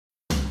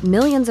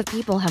Millions of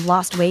people have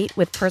lost weight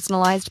with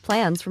personalized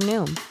plans from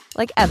Noom.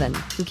 Like Evan,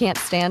 who can't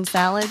stand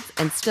salads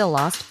and still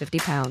lost 50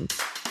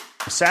 pounds.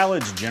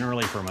 Salads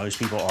generally for most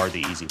people are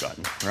the easy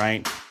button,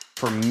 right?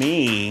 For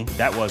me,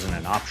 that wasn't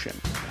an option.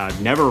 I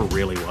never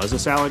really was a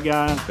salad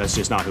guy. That's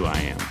just not who I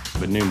am.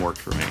 But Noom worked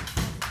for me.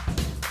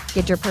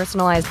 Get your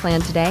personalized plan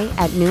today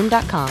at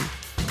Noom.com.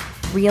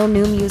 Real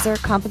Noom user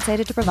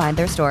compensated to provide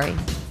their story.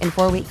 In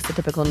 4 weeks, the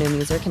typical Noom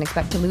user can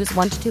expect to lose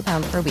 1 to 2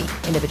 pounds per week.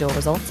 Individual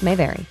results may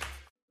vary.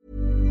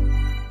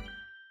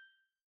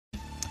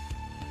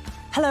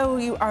 Hello,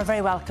 you are very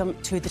welcome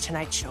to The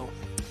Tonight Show.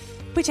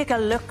 We take a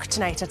look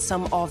tonight at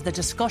some of the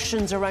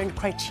discussions around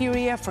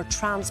criteria for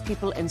trans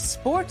people in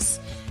sports.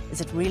 Is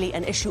it really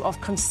an issue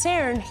of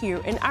concern here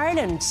in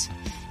Ireland?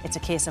 It's a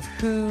case of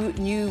who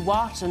knew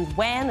what and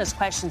when, as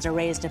questions are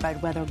raised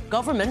about whether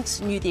government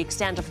knew the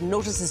extent of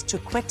notices to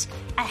quit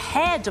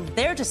ahead of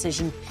their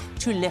decision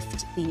to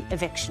lift the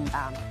eviction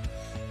ban.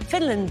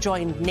 Finland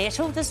joined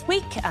NATO this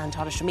week, and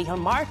Taoiseach Micheál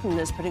Martin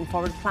is putting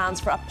forward plans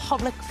for a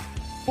public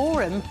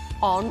forum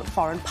on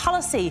foreign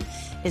policy.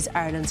 Is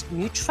Ireland's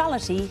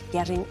neutrality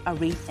getting a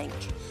rethink?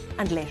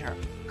 And later,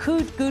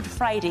 could Good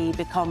Friday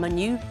become a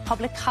new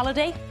public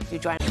holiday? Do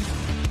join us.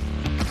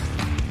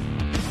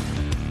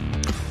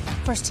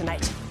 First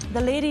tonight, the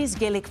Ladies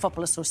Gaelic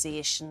Football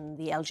Association,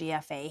 the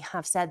LGFA,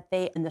 have said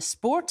they, in the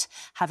sport,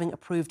 having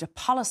approved a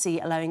policy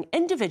allowing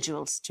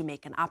individuals to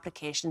make an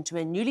application to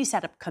a newly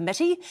set up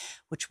committee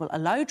which will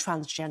allow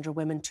transgender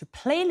women to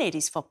play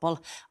ladies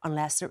football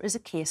unless there is a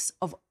case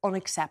of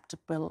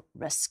unacceptable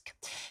risk.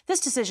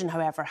 This decision,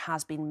 however,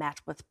 has been met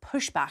with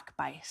pushback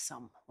by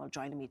some. Well,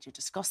 joining me to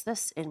discuss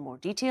this in more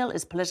detail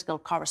is political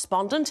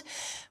correspondent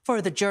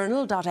for the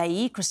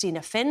Journal.ie,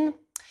 Christina Finn,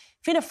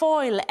 Fianna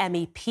Fáil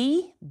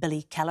MEP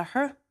Billy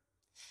Kelleher,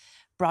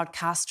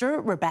 broadcaster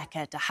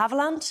Rebecca de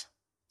Havilland,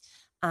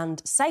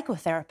 and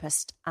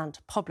psychotherapist and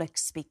public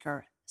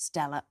speaker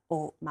Stella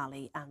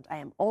O'Malley. And I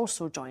am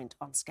also joined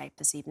on Skype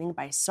this evening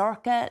by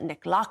Sorcha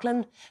Nick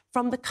Loughlin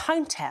from the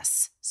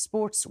Countess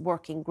Sports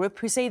Working Group,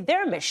 who say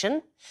their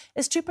mission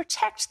is to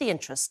protect the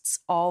interests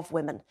of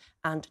women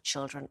and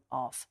children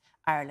of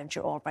Ireland.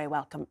 You're all very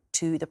welcome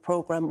to the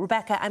programme.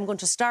 Rebecca, I'm going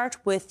to start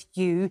with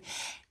you.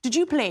 Did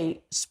you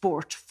play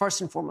sport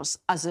first and foremost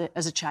as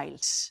a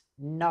child?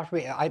 Not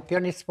really. The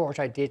only sport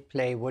I did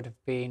play would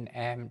have been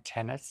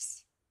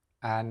tennis,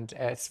 and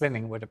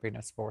swimming would have been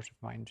a sport of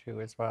mine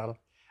too as well.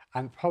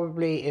 And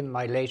probably in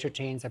my later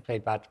teens, I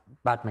played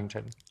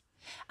badminton.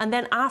 And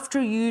then after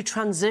you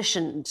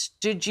transitioned,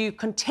 did you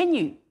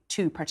continue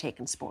to partake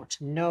in sport?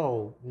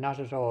 No, not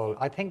at all.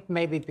 I think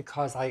maybe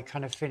because I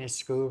kind of finished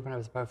school when I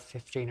was about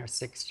 15 or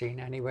 16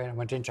 anyway, and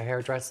went into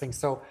hairdressing.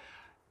 So,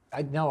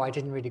 I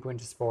didn't really go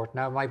into sport.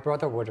 Now, my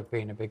brother would have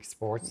been a big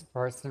sports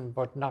person,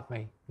 but not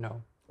me,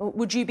 no.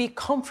 Would you be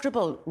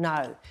comfortable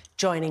now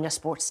joining a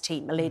sports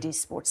team, a ladies'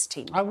 sports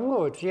team? I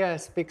would,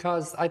 yes,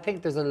 because I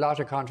think there's a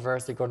lot of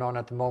controversy going on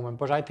at the moment.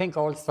 But I think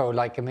also,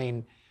 I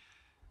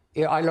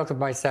look at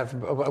myself,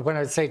 when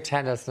I say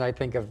tennis and I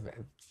think of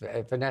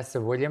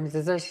Vanessa Williams,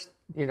 is it?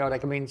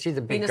 She's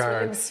a big Venus girl.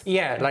 Williams.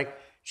 Yeah,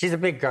 she's a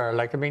big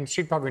girl.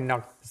 She'd probably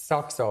knock the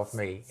socks off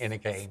me in a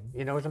game.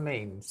 You know what I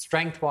mean?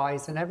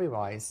 Strength-wise and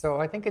every-wise.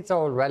 So I think it's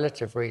all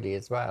relative, really,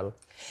 as well.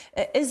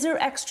 Is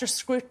there extra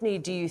scrutiny,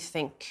 do you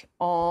think,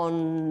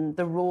 on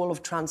the role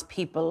of trans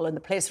people and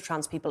the place of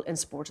trans people in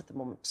sport at the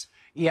moment?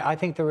 Yeah, I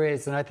think there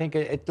is. And I think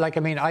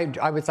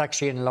I was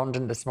actually in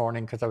London this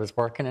morning because I was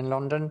working in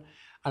London.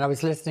 And I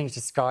was listening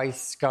to Sky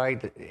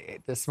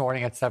this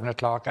morning at 7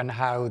 o'clock, and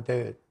how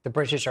the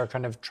British are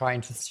kind of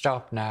trying to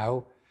stop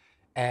now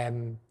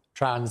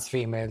trans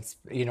females,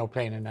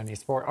 playing in any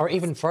sport, or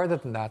even further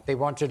than that. They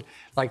wanted,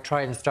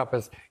 try and stop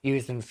us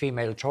using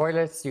female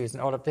toilets, using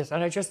all of this.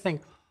 And I just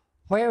think,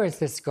 where is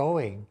this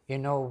going?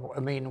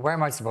 Where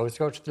am I supposed to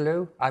go to the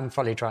loo? I'm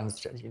fully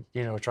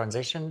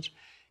transitioned.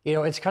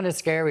 It's kind of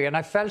scary. And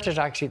I felt it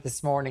actually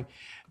this morning.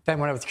 Then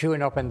when I was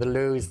queuing up in the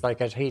loos, at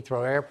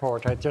Heathrow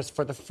Airport, I just,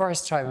 for the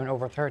first time in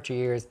over 30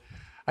 years,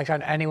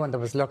 anyone that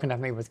was looking at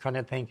me was kind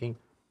of thinking,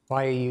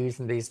 why are you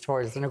using these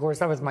toilets? And of course,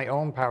 that was my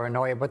own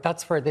paranoia, but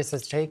that's where this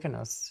has taken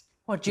us.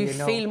 What, do you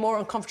feel more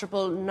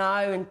uncomfortable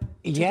now in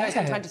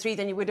 2023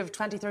 than you would have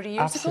 20, 30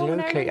 years ago?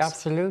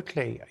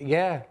 Absolutely.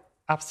 Yeah,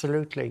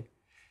 absolutely.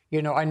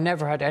 I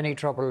never had any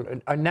trouble.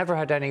 I never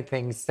had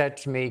anything said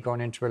to me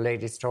going into a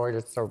ladies'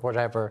 toilets or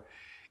whatever.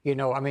 Why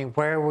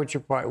would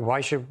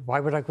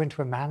I go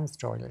into a man's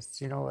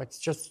toilets?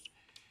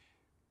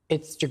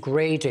 It's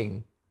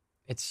degrading.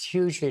 It's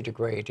hugely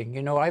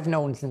degrading. I've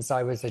known since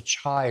I was a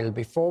child,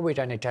 before we'd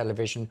any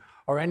television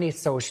or any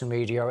social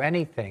media or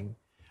anything.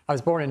 I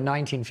was born in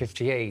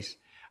 1958,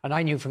 and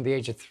I knew from the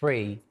age of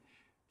 3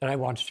 that I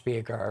wanted to be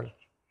a girl. Do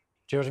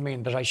you know what I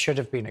mean? That I should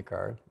have been a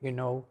girl, And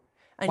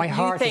my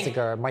heart is a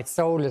girl. My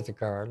soul is a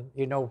girl.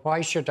 Why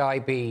should I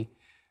be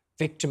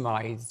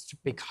victimised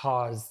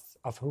because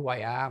of who I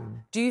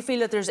am? Do you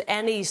feel that there's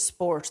any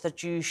sport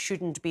that you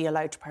shouldn't be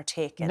allowed to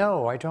partake in?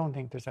 No, I don't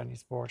think there's any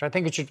sport. I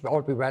think it should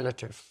all be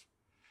relative.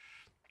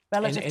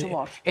 Relative to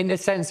what? In the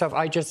sense of,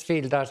 I just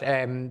feel that,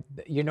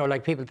 you know,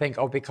 like people think,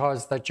 oh,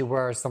 because that you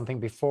were something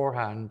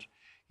beforehand,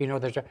 you know,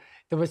 there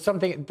was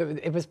something,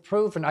 it was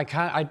proven,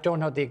 I don't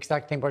know the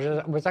exact thing, but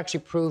it was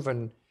actually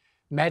proven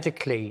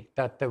medically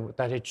that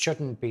it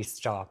shouldn't be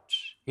stopped,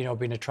 you know,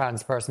 being a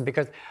trans person.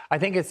 Because I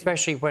think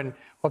especially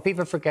what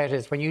people forget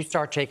is when you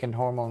start taking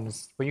hormone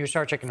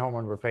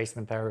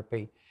replacement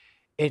therapy,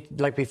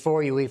 it, like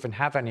before you even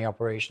have any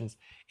operations,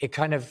 it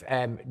kind of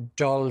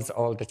dulls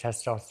all the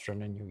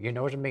testosterone in you. You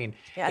know what I mean?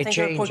 Yeah, I think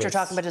the report you're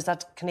talking about is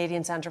that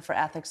Canadian Centre for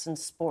Ethics in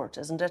Sport,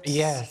 isn't it?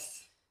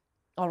 Yes.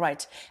 All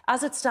right.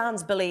 As it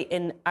stands, Billy,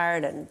 in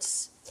Ireland,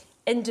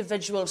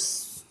 individual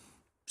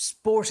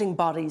sporting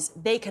bodies,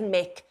 they can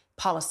make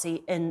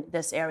policy in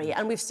this area.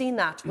 And we've seen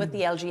that with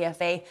the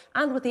LGFA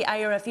and with the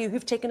IRFU,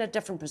 who've taken a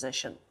different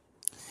position.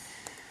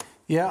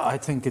 Yeah, I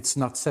think it's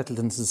not settled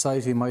in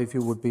society. My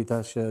view would be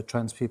that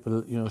trans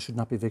people, you know, should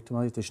not be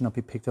victimised. They should not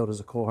be picked out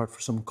as a cohort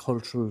for some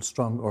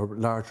strong or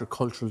larger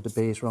cultural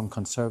debate around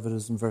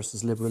conservatism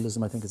versus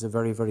liberalism. I think it's a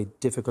very, very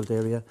difficult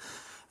area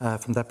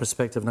from that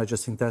perspective. And I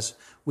just think that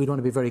we'd want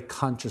to be very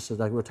conscious of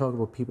that. We're talking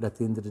about people at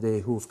the end of the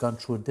day who have gone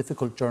through a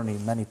difficult journey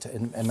in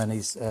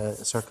many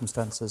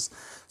circumstances.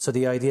 So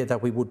the idea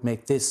that we would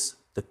make this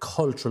the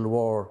cultural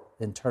war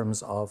in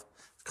terms of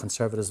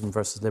conservatism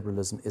versus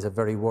liberalism is a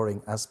very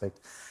worrying aspect.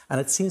 And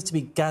it seems to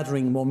be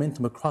gathering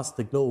momentum across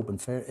the globe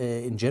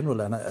in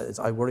general, and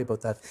I worry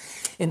about that.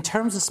 In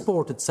terms of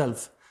sport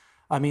itself,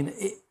 I mean,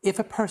 if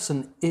a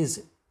person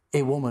is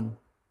a woman,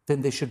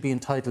 then they should be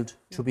entitled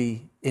to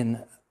be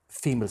in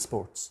female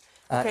sports.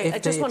 Okay, if I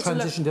just they want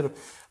transition to...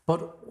 But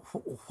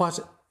what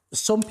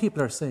some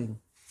people are saying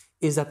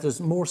is that there's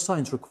more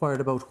science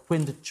required about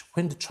when the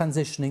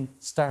transitioning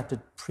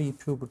started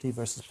pre-puberty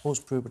versus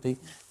post-puberty.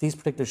 These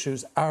particular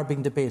issues are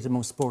being debated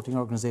among sporting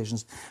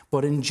organisations.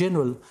 But in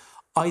general,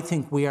 I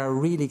think we are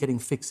really getting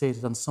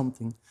fixated on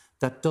something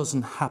that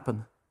doesn't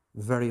happen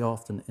very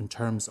often in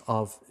terms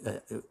of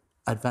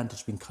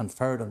advantage being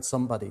conferred on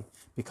somebody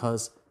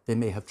because they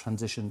may have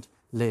transitioned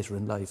later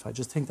in life. I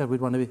just think that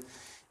we'd want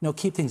to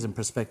keep things in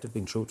perspective,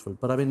 being truthful.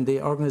 But I mean,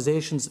 the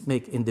organisations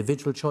make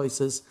individual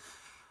choices.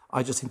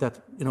 I just think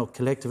that,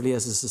 collectively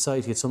as a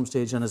society at some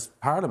stage and as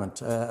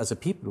Parliament, as a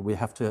people, we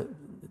have to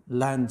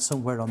land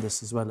somewhere on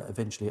this as well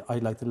eventually.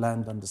 I'd like to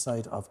land on the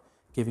side of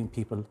giving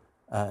people,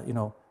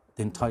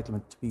 the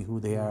entitlement to be who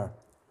they are.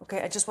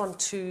 OK, I just want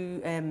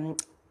to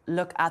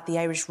look at the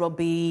Irish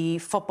Rugby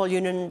Football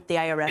Union, the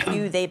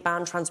IRFU. They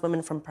banned trans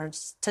women from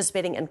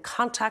participating in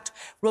contact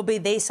rugby.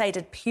 They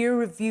cited peer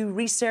review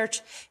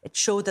research. It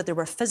showed that there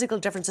were physical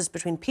differences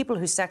between people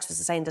whose sex was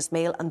assigned as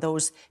male and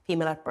those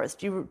female at birth.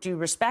 Do you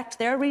respect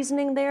their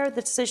reasoning there,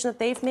 the decision that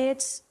they've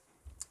made?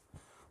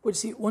 Well, you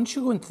see, once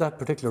you go into that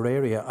particular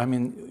area, I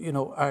mean,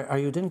 are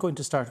you then going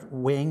to start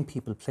weighing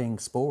people playing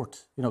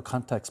sport,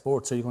 contact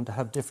sports? Are you going to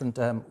have different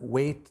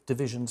weight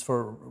divisions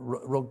for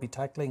rugby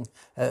tackling,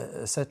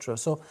 etc.?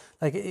 So,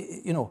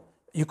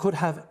 you could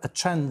have a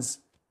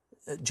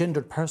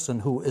transgendered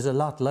person who is a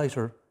lot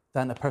lighter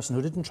than a person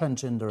who didn't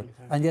transgender,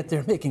 and yet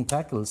they're making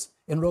tackles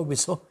in rugby.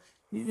 So,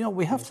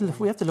 we have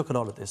to look at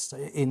all of this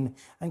and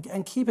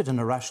keep it in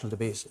a rational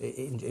debate.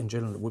 In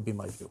general, would be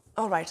my view.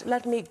 All right,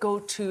 let me go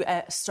to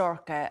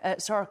Sorcha.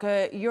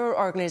 Sorcha, your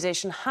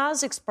organisation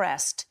has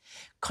expressed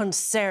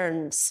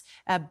concerns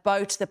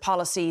about the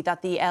policy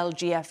that the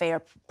LGFA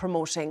are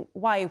promoting.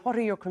 Why? What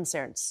are your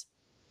concerns?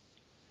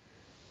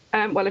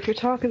 Well, if you're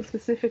talking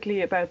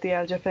specifically about the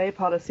LGFA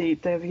policy,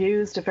 they've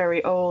used a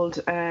very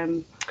old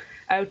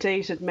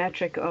outdated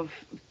metric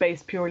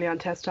based purely on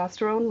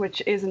testosterone, which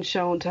isn't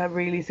shown to have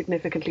really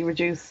significantly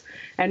reduced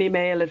any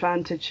male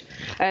advantage.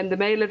 And the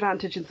male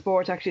advantage in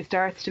sport actually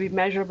starts to be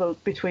measurable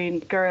between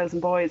girls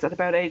and boys at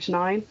about age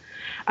 9,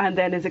 and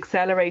then is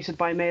accelerated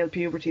by male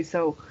puberty.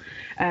 So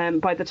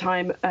by the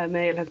time a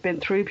male has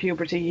been through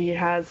puberty, he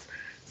has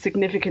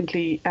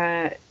significantly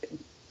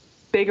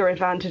bigger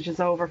advantages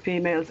over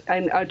females.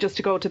 And just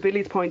to go to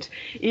Billy's point,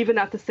 even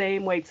at the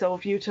same weight, so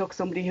if you took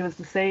somebody who was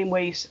the same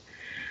weight,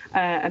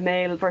 a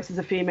male versus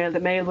a female, the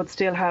male would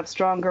still have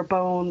stronger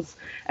bones,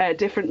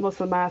 different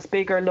muscle mass,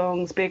 bigger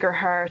lungs, bigger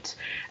heart,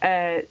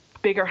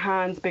 bigger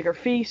hands, bigger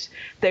feet.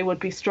 They would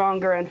be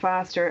stronger and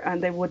faster,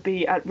 and they would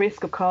be at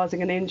risk of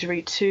causing an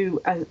injury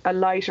to a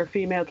lighter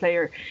female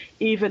player,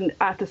 even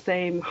at the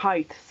same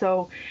height.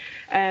 So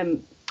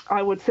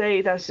I would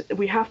say that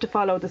we have to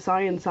follow the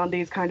science on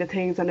these kind of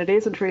things, and it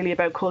isn't really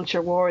about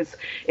culture wars.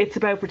 It's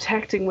about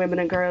protecting women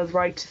and girls'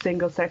 right to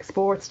single-sex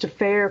sports, to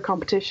fair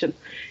competition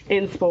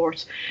in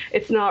sport.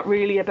 It's not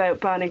really about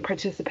banning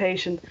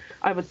participation.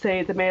 I would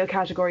say the male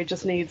category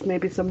just needs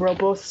maybe some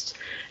robust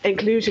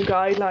inclusion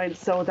guidelines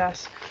so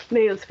that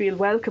males feel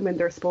welcome in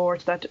their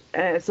sport, that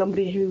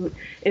somebody who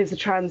is a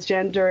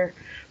transgender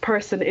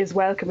person is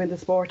welcome in the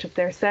sport of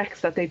their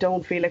sex, that they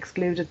don't feel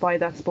excluded by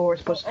that sport.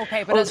 But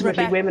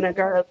ultimately, women and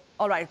girls.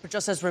 All right, but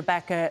just as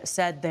Rebecca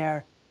said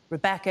there,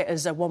 Rebecca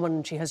is a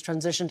woman. She has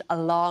transitioned a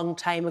long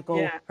time ago.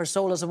 Yeah. Her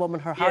soul is a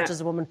woman. Her heart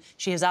is a woman.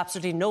 She has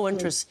absolutely no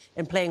interest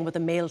in playing with a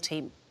male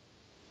team.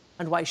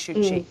 And why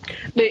should she?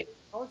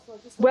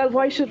 Well,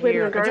 why should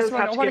women and I girls just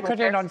have to want to give cut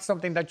up in their... on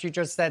something that you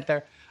just said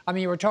there. I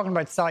mean, you were talking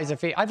about size of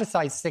feet. I have a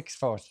size 6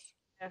 foot.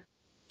 Yeah. Do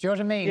you know what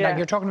I mean? Yeah. Like,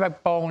 you're talking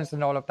about bones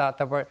and all of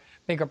that were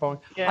bigger bones.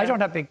 Yeah. I don't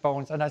have big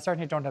bones, and I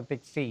certainly don't have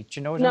big feet. Do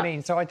you know what No. I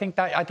mean? So I think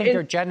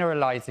you're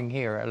generalising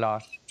here a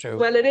lot, too.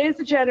 Well, it is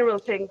a general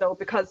thing, though,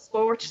 because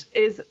sport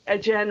is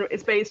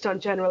based on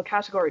general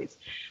categories.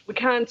 We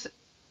can't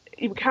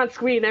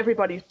screen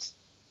everybody.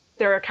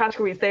 There are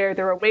categories there.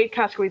 There are weight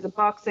categories in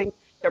boxing.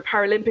 There are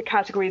Paralympic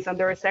categories, and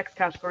there are sex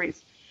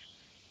categories.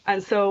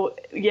 And so,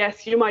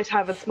 yes, you might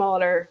have a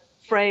smaller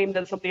frame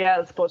than somebody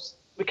else, but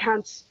we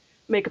can't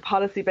make a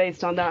policy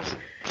based on that.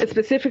 And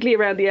specifically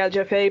around the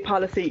LGFA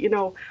policy, you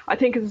know, I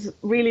think it's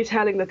really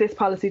telling that this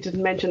policy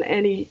didn't mention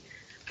any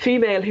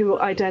female who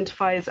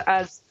identifies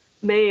as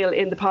male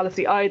in the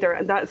policy either,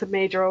 and that is a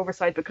major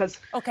oversight because...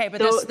 Okay, but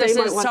this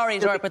is, sorry,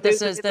 Dor, but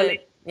this is the...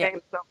 Yeah.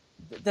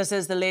 This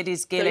is the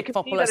Ladies Gaelic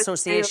Football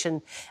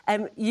Association.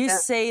 You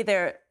say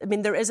there, I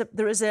mean, there is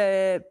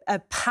a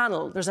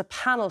panel. There's a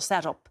panel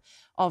set up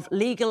of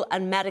legal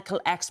and medical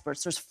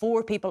experts. There's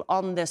 4 people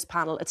on this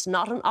panel. It's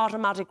not an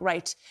automatic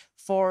right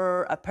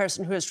for a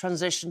person who has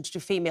transitioned to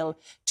female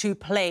to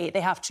play. They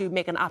have to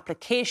make an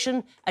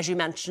application. As you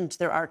mentioned,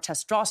 there are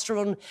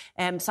testosterone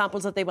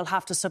samples that they will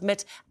have to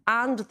submit.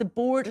 And the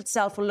board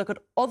itself will look at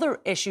other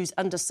issues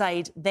and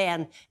decide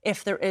then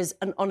if there is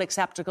an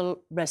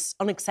unacceptable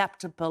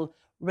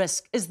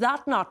risk. Is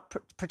that not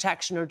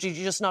protection, or do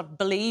you just not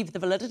believe the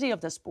validity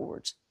of this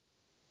board?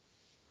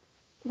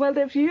 Well,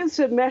 they've used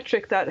a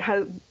metric that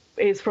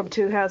is from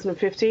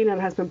 2015 and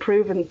has been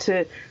proven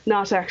to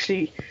not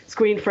actually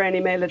screen for any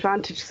male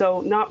advantage.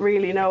 So not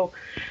really, no.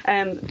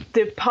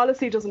 The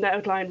policy doesn't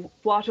outline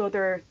what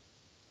other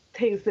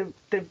things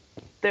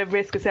the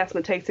risk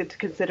assessment takes into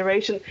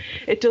consideration.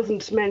 It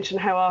doesn't mention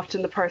how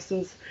often the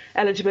person's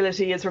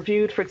eligibility is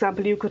reviewed. For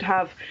example, you could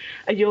have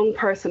a young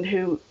person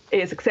who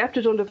is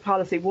accepted under the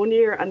policy 1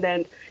 year and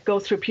then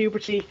goes through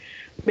puberty,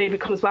 maybe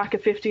comes back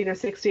at 15 or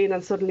 16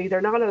 and suddenly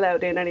they're not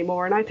allowed in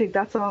anymore. And I think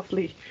that's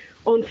awfully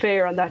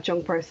unfair on that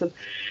young person.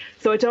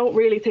 So I don't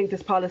really think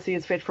this policy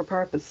is fit for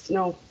purpose,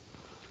 no.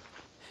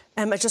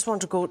 I just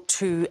want to go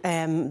to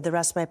the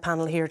rest of my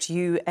panel here, to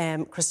you,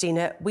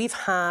 Christina. We've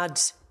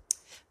had...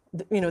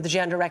 you know, the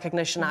Gender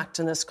Recognition Act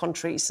in this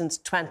country since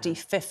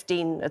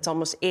 2015. It's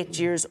almost 8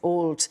 years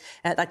old.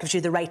 That gives you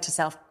the right to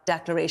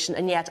self-declaration.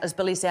 And yet, as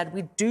Billy said,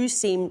 we do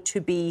seem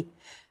to be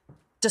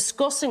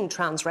discussing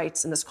trans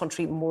rights in this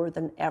country more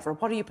than ever.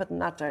 What are you putting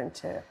that down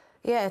to?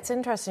 Yeah, it's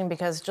interesting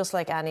because just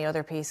like any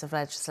other piece of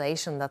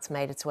legislation that's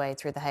made its way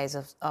through the House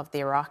of the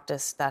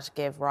Oireachtas that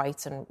give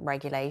rights and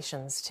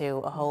regulations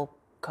to a whole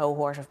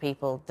cohort of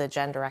people, the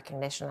Gender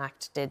Recognition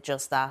Act did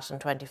just that in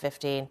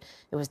 2015.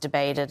 It was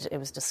debated, it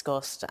was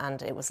discussed,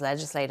 and it was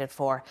legislated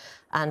for.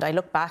 And I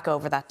look back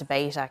over that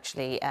debate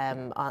actually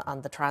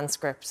on the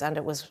transcripts, and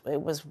it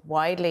was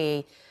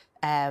widely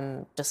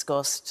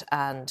discussed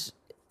and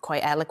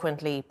quite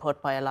eloquently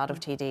put by a lot of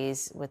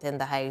TDs within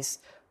the House,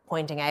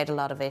 pointing out a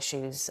lot of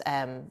issues,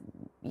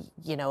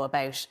 you know,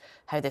 about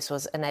how this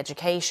was an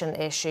education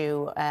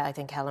issue. I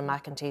think Helen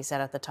McEntee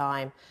said at the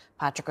time.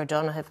 Patrick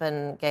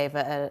O'Donovan gave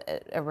a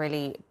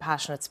really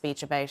passionate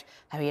speech about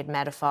how he had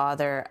met a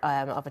father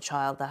of a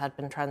child that had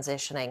been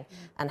transitioning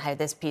and how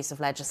this piece of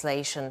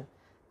legislation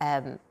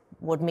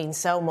would mean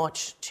so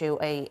much to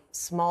a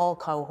small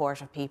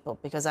cohort of people.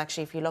 Because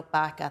actually, if you look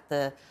back at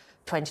the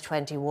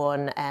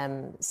 2021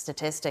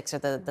 statistics or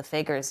the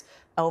figures,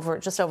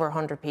 just over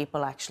 100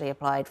 people actually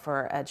applied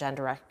for a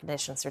gender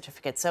recognition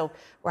certificate. So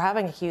we're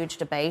having a huge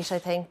debate, I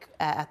think,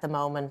 at the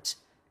moment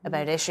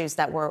about issues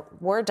that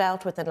were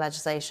dealt with in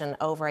legislation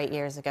over 8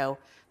 years ago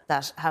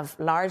that have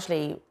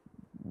largely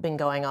been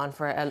going on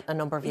for a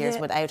number of years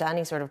without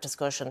any sort of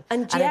discussion.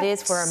 And it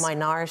is for a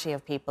minority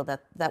of people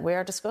that we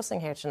are discussing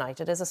here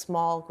tonight. It is a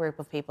small group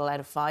of people out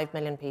of 5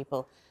 million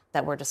people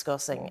that we're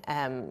discussing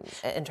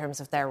in terms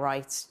of their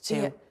rights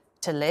to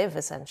live,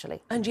 essentially.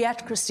 And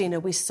yet, Christina,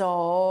 we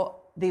saw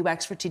the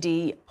Wexford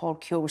TD, Paul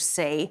Keogh,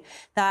 say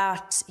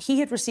that he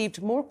had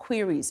received more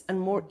queries and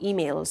more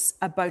emails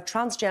about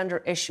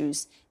transgender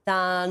issues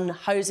than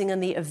housing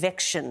and the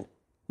eviction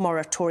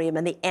moratorium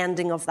and the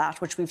ending of that,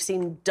 which we've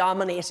seen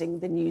dominating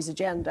the news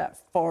agenda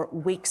for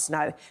weeks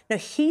now. Now,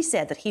 he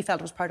said that he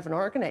felt it was part of an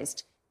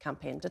organised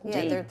campaign, didn't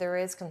he? Yeah, there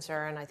is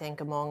concern, I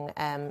think, among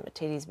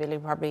TDs. Billy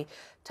probably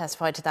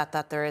testified to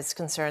that there is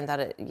concern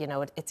that,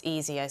 it's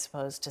easy, I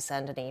suppose, to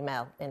send an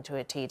email into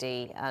a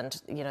TD. And,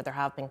 there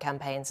have been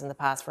campaigns in the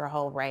past for a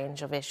whole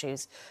range of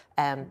issues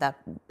that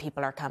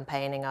people are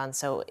campaigning on.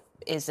 So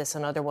is this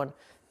another one?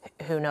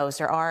 Who knows?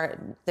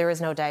 There is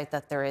no doubt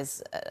that there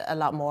is a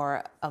lot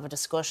more of a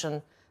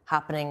discussion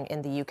happening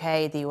in the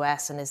UK, the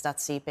US, and is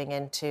that seeping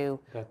into,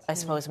 I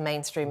suppose,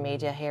 mainstream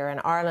media here in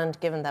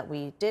Ireland, given that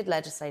we did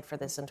legislate for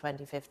this in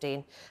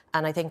 2015.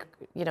 And I think,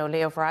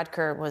 Leo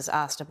Varadkar was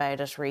asked about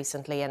it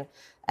recently,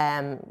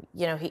 and,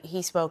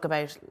 he spoke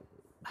about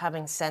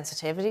having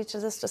sensitivity to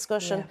this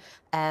discussion,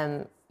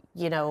 to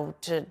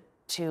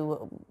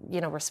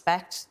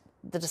respect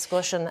the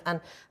discussion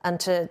and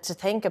to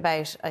think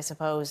about, I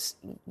suppose,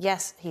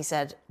 yes, he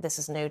said this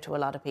is new to a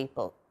lot of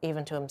people,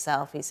 even to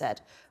himself, he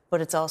said, but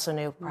it's also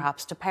new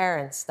perhaps to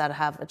parents that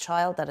have a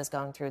child that is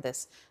going through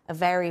this, a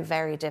very,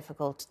 very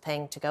difficult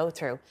thing to go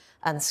through,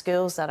 and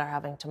schools that are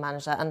having to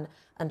manage that,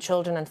 and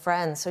children and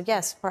friends. So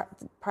yes,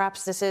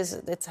 perhaps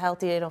it's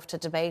healthy enough to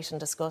debate and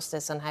discuss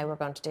this and how we're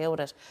going to deal with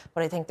it,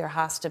 but I think there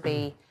has to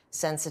be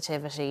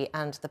sensitivity,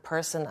 and the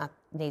person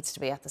needs to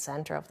be at the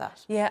centre of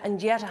that. Yeah,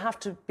 and yet I have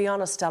to be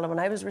honest, Stella, when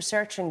I was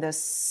researching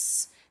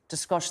this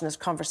discussion, this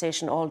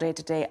conversation all day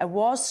today, I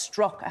was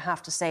struck, I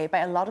have to say, by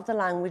a lot of the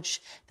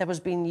language that was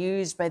being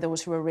used by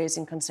those who were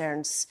raising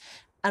concerns.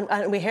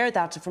 And we heard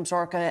that from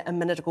Sorcha a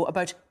minute ago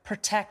about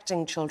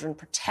protecting children,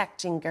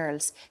 protecting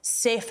girls,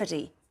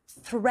 safety,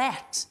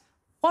 threat.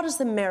 What is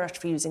the merit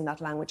for using that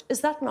language?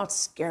 Is that not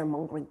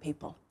scaremongering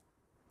people?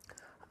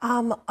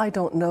 I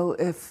don't know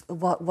if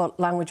what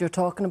language you're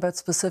talking about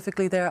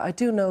specifically there. I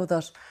do know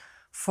that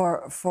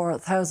for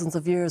thousands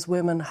of years,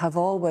 women have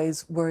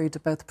always worried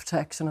about the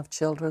protection of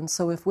children.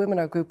 So if women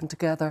are grouping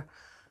together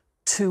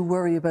to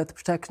worry about the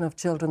protection of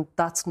children,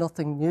 that's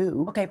nothing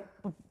new. OK,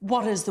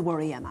 what is the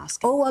worry, I'm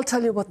asking? Oh, I'll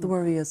tell you what the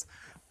worry is.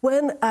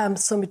 When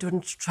somebody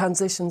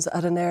transitions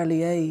at an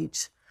early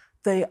age,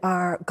 they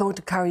are going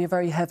to carry a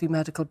very heavy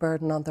medical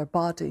burden on their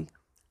body.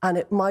 And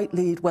it might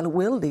lead, well, it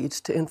will lead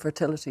to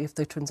infertility if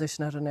they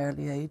transition at an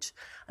early age.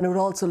 And it would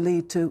also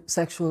lead to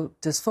sexual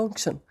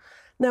dysfunction.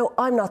 Now,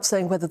 I'm not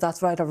saying whether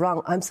that's right or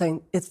wrong. I'm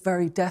saying it's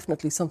very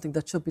definitely something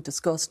that should be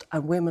discussed,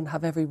 and women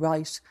have every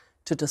right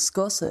to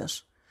discuss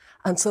it.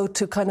 And so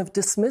to kind of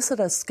dismiss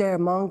it as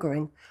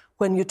scaremongering,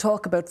 when you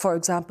talk about, for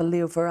example,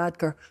 Leo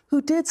Varadkar,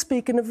 who did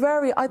speak in a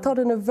very,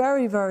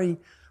 very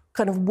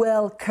kind of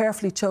well,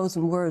 carefully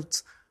chosen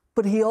words,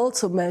 but he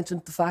also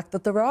mentioned the fact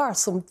that there are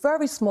some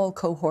very small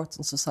cohorts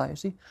in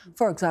society.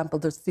 For example,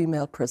 there's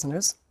female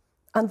prisoners,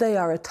 and they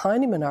are a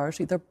tiny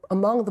minority. They're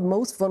among the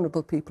most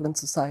vulnerable people in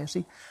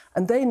society,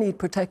 and they need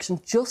protection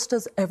just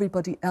as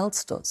everybody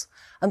else does.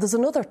 And there's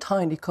another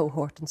tiny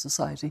cohort in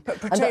society.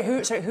 Again,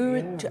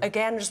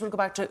 I just want to go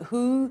back to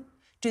who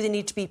do they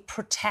need to be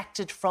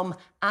protected from,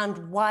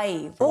 and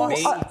why?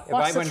 What's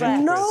the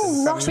threat?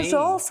 No, not at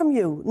all from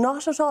you.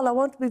 Not at all. I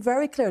want to be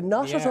very clear.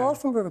 Not at all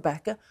from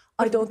Rebecca.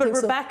 I don't think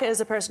so. But Rebecca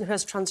is a person who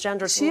has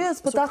transgender. She is,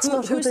 but that's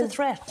not who's the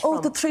threat.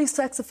 The 3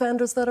 sex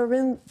offenders that are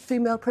in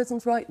female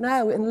prisons right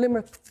now, in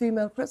Limerick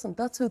female prison.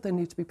 That's who they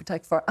need to be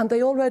protected for. And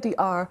they already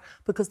are,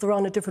 because they're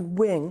on a different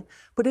wing.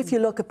 But if you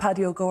look at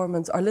Paddy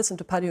O'Gorman's, or listen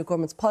to Paddy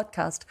O'Gorman's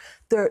podcast,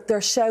 they're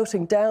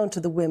shouting down to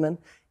the women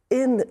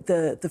in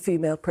the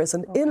female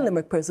prison, in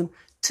Limerick prison,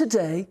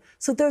 today.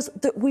 So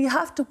we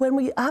have to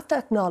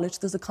acknowledge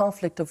there's a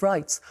conflict of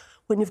rights.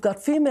 When you've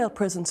got female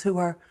prisons who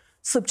are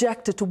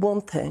subjected to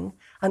one thing,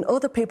 and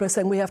other people are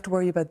saying we have to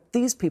worry about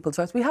these people's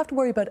rights, we have to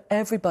worry about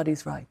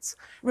everybody's rights.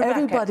 Rebecca,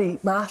 everybody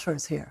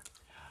matters here.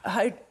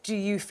 How do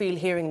you feel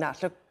hearing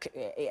that? Look,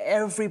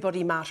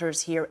 everybody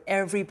matters here.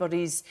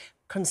 Everybody's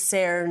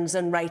concerns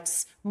and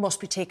rights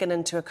must be taken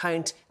into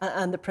account,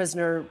 and the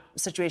prisoner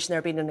situation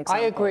there being an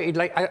example. I agree.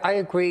 I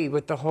agree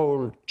with the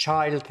whole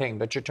child thing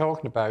that you're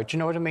talking about. Do you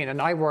know what I mean?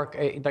 And I work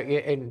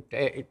in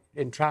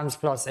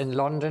TransPlus in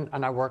London,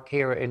 and I work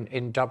here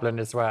in Dublin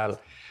as well.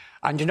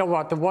 And you know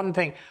what? The one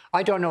thing,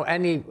 I don't know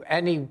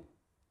any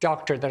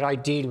doctor that I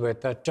deal with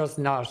that does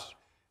not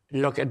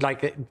look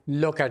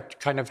at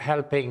kind of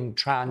helping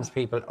trans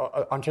people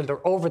until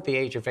they're over the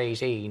age of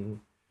 18.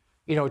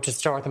 You know, to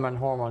start them on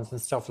hormones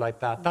and stuff like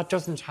that. That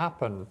doesn't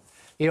happen.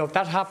 You know, if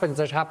that happens,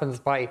 it happens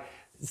by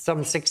some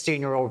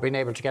 16-year-old being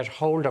able to get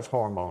hold of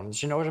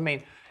hormones. You know what I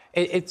mean?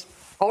 It's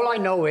all I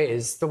know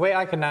is, the way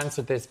I can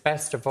answer this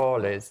best of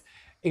all is,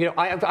 you know,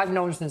 I've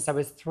known since I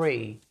was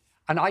 3.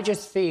 And I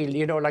just feel,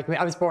 you know, like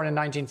I was born in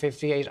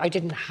 1958. I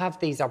didn't have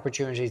these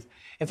opportunities.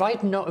 If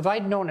I'd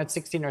known at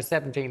 16 or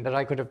 17 that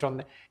I could have done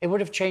that, it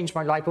would have changed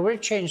my life. It would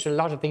have changed a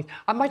lot of things.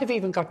 I might have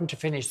even gotten to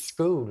finish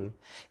school.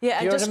 Yeah,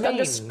 I'm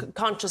just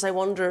conscious. I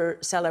wonder,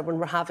 Stella, when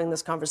we're having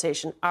this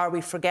conversation, are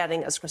we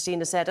forgetting, as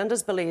Christina said, and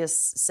as Billy has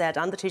said,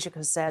 and the Taoiseach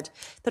has said,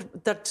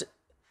 that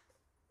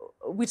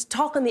we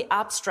talk in the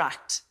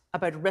abstract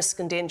about risk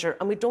and danger,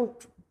 and we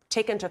don't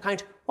take into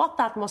account what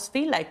that must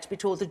feel like to be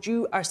told that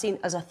you are seen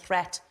as a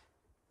threat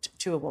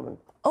to a woman.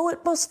 Oh,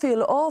 it must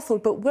feel awful,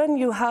 but when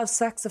you have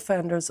sex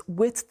offenders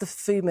with the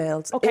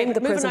females in the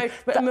prison...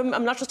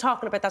 I'm not just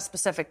talking about that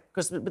specific,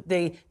 because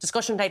the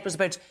discussion tonight was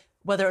about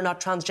whether or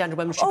not transgender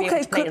women should be able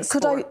to play in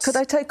sports. Could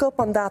I take up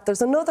on that?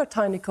 There's another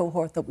tiny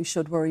cohort that we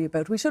should worry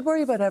about. We should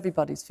worry about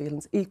everybody's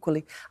feelings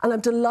equally. And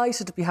I'm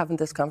delighted to be having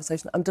this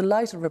conversation. I'm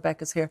delighted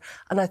Rebecca's here.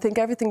 And I think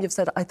everything you've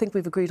said, I think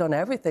we've agreed on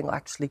everything,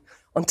 actually,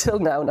 until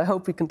now, and I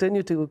hope we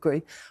continue to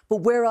agree.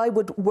 But where I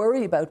would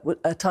worry about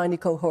a tiny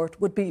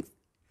cohort would be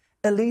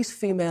elite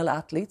female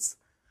athletes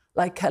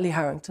like Kelly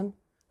Harrington,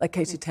 like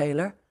Katie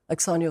Taylor, like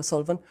Sonia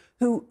O'Sullivan,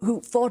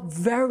 who fought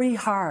very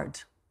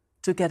hard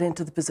to get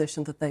into the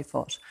position that they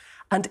fought.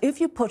 And if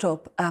you put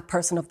up a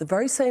person of the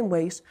very same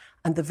weight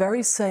and the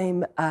very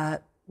same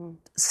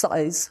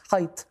size,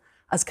 height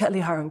as Kelly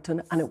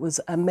Harrington, and it was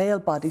a male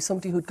body,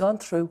 somebody who'd gone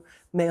through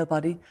male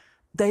body,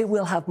 they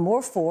will have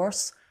more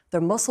force,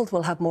 their muscles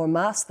will have more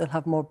mass, they'll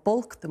have more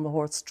bulk, they'll have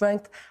more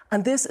strength,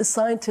 and this is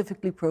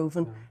scientifically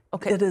proven.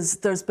 Okay.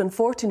 There's been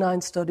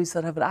 49 studies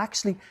that have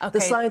actually,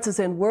 the science is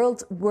in.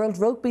 World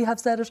Rugby have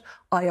said it,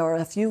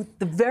 IRFU,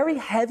 the very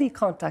heavy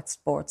contact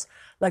sports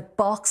like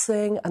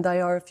boxing and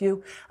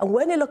IRFU. And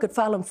when you look at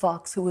Fallon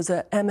Fox, who was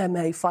a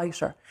MMA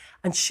fighter,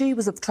 and she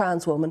was a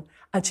trans woman,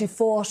 and she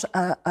fought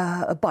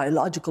a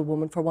biological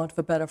woman, for want of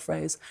a better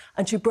phrase,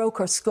 and she broke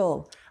her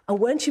skull. And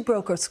when she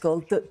broke her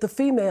skull, the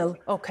female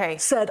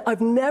said,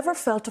 I've never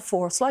felt a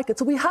force like it.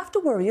 So we have to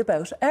worry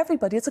about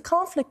everybody. It's a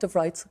conflict of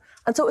rights.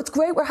 And so it's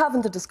great we're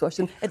having the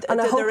discussion.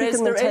 And I hope we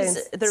can maintain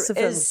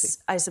civility.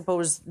 I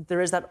suppose,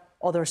 there is that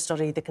other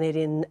study, the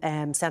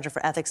Canadian Centre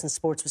for Ethics in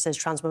Sports, which says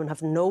trans women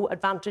have no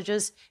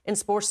advantages in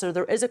sports. So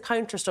there is a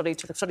counter study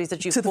to the studies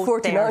that you've to the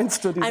 49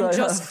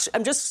 studies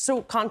I'm just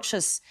so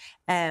conscious,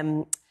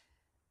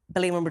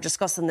 Billy, when we're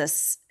discussing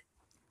this,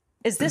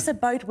 is this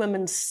about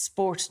women's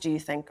sport, do you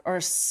think,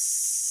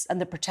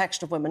 and the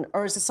protection of women,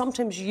 or is it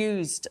sometimes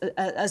used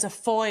as a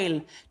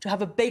foil to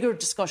have a bigger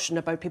discussion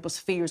about people's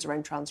fears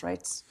around trans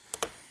rights?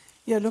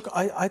 Yeah, look,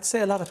 I'd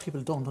say a lot of people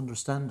don't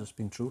understand it,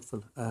 being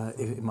truthful,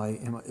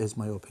 is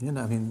my opinion.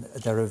 I mean,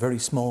 they're a very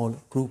small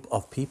group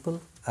of people,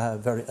 a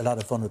lot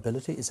of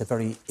vulnerability. It's a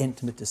very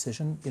intimate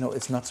decision. You know,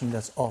 it's not something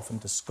that's often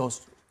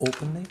discussed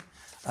openly.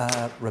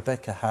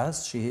 Rebecca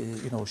has. She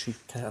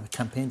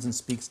campaigns and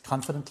speaks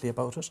confidently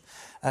about it.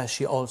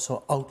 She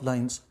also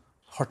outlines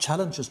her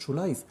challenges through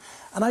life.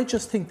 And I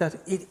just think that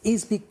it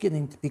is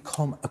beginning to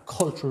become a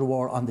cultural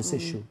war on this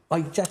issue.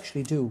 I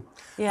actually do.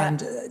 Yeah.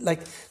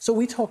 And so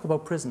we talk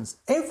about prisons.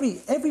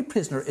 Every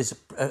prisoner is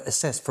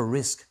assessed for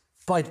risk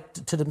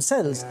to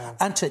themselves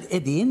and to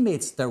the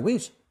inmates they're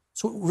with.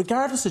 So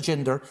regardless of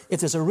gender,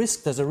 if there's a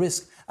risk, there's a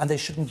risk, and they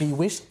shouldn't be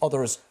with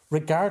others,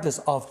 regardless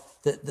of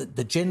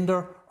the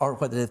gender or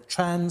whether they're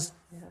trans.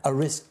 A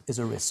risk is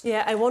a risk.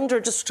 Yeah, I wonder,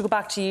 just to go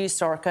back to you,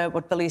 Sorcha,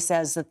 what Billy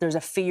says, that there's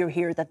a fear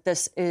here that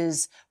this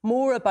is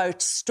more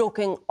about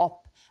stoking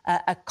up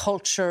a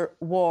culture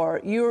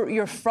war.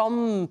 You're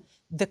from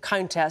the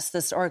Countess,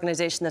 this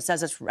organisation that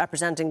says it's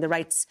representing the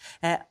rights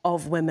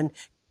of women.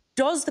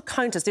 Does the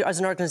Countess, as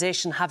an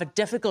organisation, have a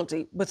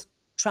difficulty with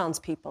trans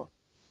people?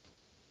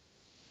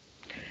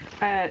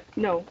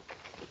 No.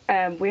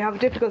 We have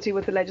difficulty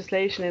with the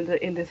legislation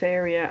in this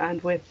area,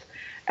 and with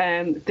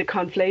the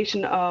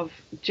conflation of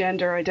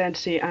gender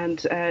identity and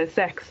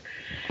sex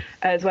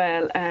as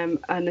well.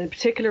 And in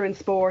particular in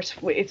sport,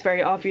 it's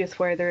very obvious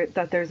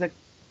that there's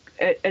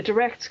a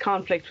direct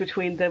conflict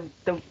between the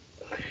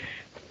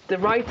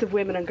rights of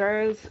women and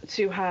girls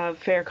to have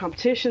fair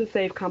competition,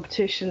 safe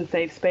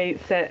space,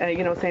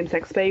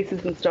 same-sex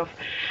spaces and stuff,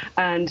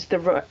 and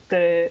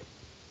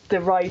the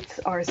rights,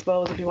 or I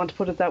suppose, if you want to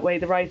put it that way,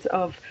 the rights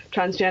of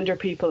transgender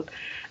people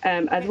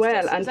as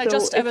well. And so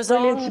it's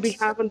brilliant to be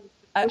having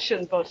a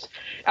discussion, but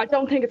I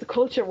don't think it's a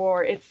culture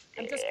war. It's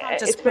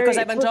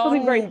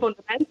something very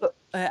fundamental.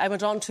 I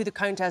went on to the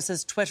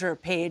Countess's Twitter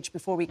page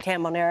before we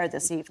came on air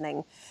this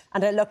evening,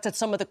 and I looked at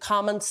some of the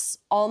comments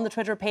on the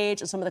Twitter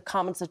page and some of the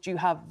comments that you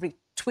have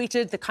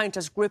retweeted. The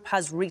Countess group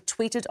has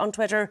retweeted on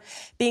Twitter,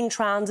 being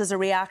trans is a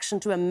reaction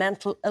to a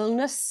mental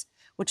illness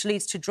which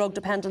leads to drug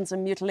dependence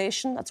and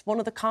mutilation. That's one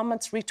of the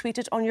comments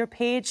retweeted on your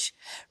page.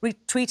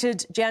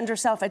 Retweeted, gender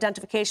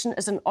self-identification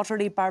is an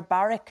utterly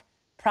barbaric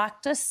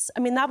practice. I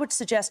mean, that would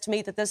suggest to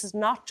me that this is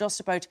not just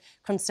about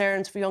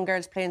concerns for young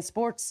girls playing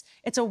sports.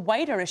 It's a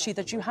wider issue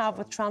that you have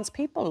with trans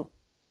people.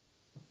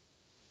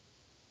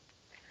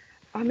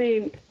 I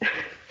mean...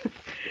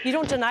 You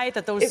don't deny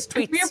that those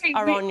tweets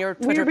are on your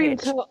Twitter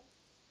page.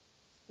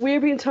 We're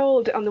being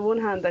told, on the one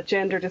hand, that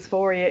gender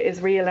dysphoria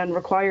is real and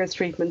requires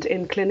treatment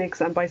in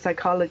clinics and by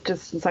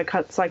psychologists and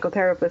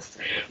psychotherapists,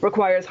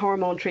 requires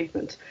hormone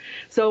treatment.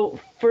 So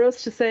for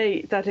us to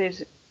say that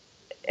it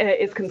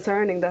is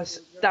concerning that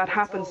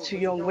happens to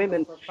young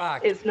women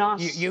is not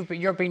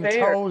You're being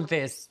told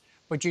this,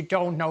 but you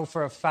don't know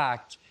for a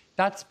fact.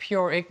 That's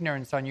pure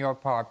ignorance on your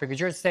part, because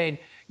you're saying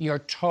you're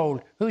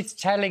told. Who's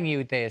telling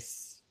you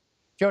this?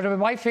 Do you know what I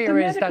mean? My fear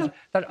is that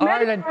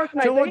Ireland...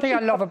 So one thing I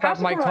love about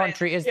my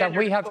country is that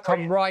we have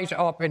come right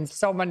up in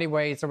so many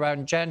ways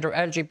around gender,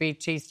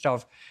 LGBT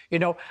stuff, you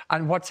know,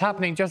 and what's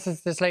happening, just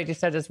as this lady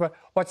said as well,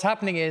 what's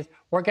happening is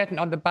we're getting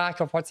on the back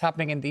of what's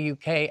happening in the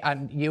UK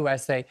and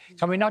USA.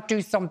 Can we not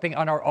do something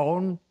on our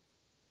own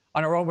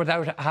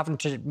without having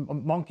to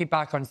monkey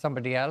back on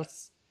somebody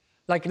else?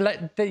 Like,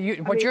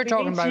 what you're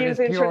talking about is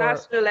pure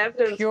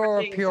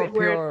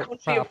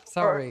crap.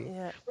 Sorry.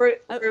 Yeah. We're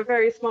a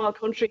very small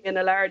country in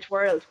a large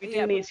world. We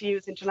do need to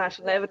use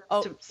international evidence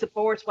to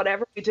support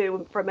whatever we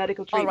do for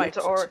medical treatment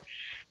or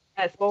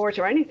sport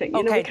or anything.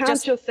 You know, we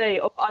can't just say,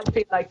 "Oh, I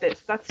feel like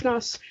this." That's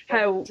not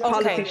how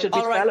policy should be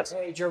developed.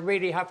 You're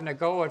really having a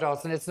go at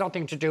us, and it's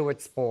nothing to do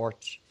with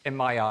sport, in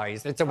my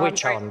eyes. It's a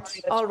witch hunt.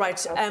 All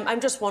right.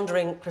 I'm just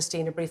wondering,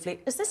 Christina, briefly,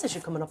 is this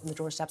issue coming up on the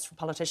doorsteps for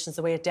politicians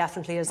the way it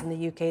definitely is in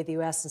the UK, the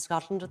US and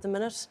Scotland at the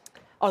minute?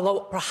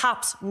 although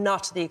perhaps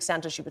not to the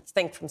extent as you would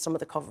think from some of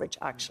the coverage,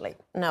 actually.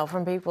 No,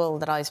 from people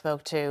that I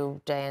spoke to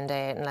day in,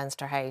 day out in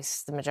Leinster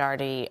House, the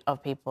majority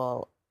of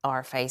people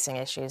are facing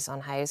issues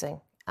on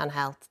housing and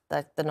health.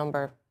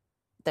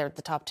 They're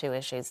the top two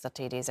issues that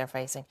TDs are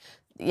facing.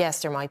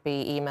 Yes, there might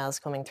be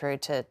emails coming through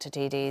to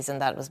TDs,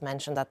 and that was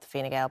mentioned at the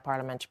Fine Gael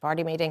Parliamentary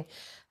Party meeting.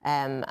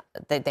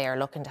 They are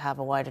looking to have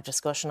a wider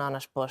discussion on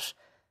it, but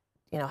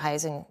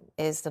housing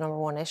is the number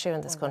one issue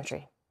in this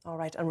country. All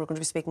right, and we're going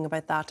to be speaking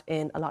about that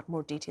in a lot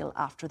more detail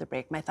after the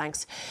break. My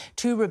thanks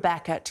to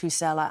Rebecca, to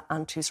Sella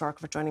and to Sorcha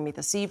for joining me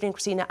this evening.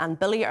 Christina and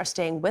Billy are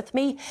staying with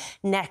me.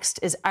 Next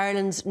is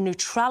Ireland's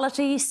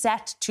neutrality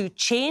set to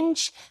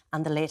change,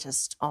 and the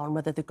latest on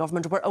whether the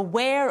government were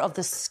aware of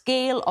the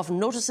scale of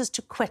notices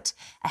to quit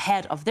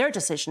ahead of their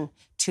decision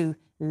to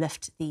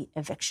lift the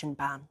eviction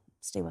ban.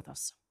 Stay with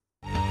us.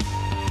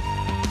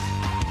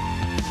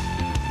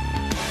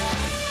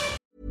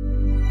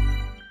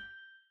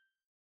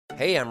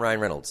 Hey, I'm Ryan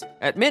Reynolds.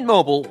 At Mint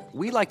Mobile,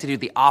 we like to do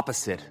the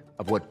opposite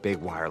of what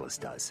Big Wireless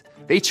does.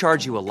 They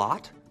charge you a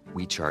lot,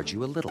 we charge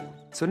you a little.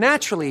 So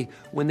naturally,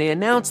 when they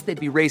announced they'd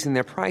be raising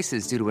their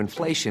prices due to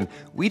inflation,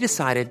 we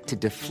decided to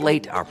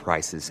deflate our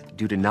prices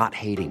due to not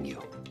hating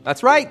you.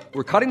 That's right.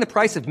 We're cutting the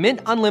price of Mint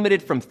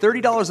Unlimited from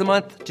 $30 a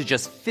month to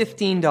just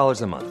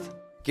 $15 a month.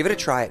 Give it a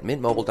try at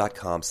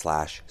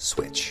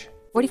mintmobile.com/switch.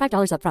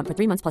 $45 up front for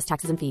 3 months plus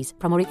taxes and fees.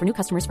 Promo rate for new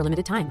customers for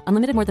limited time.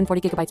 Unlimited more than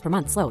 40 gigabytes per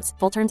month. Slows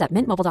full terms at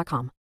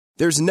mintmobile.com.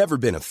 There's never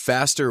been a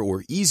faster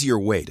or easier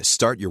way to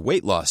start your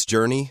weight loss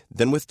journey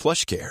than with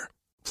PlushCare.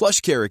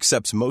 PlushCare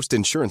accepts most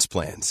insurance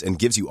plans and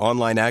gives you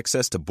online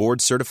access to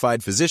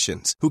board-certified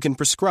physicians who can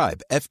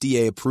prescribe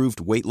FDA-approved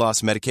weight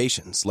loss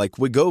medications like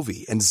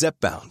Wegovy and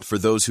Zepbound for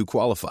those who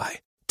qualify.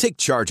 Take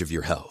charge of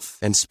your health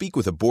and speak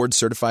with a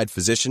board-certified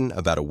physician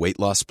about a weight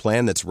loss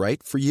plan that's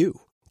right for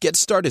you. Get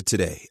started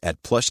today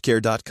at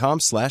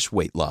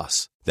plushcare.com/weight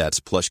loss. That's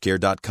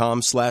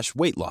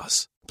plushcare.com/weight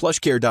loss.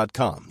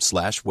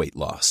 plushcare.com/weight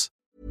loss.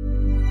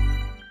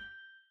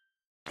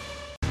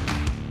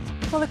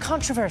 Well, the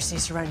controversy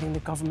surrounding the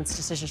government's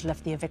decision to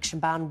lift the eviction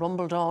ban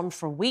rumbled on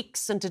for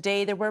weeks, and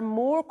today there were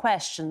more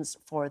questions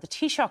for the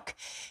Taoiseach.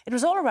 It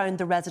was all around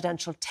the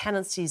Residential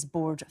Tenancies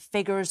Board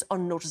figures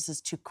on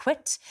notices to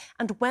quit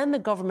and when the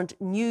government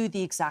knew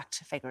the exact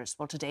figures.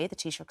 Well, today the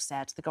Taoiseach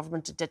said the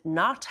government did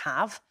not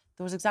have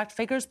those exact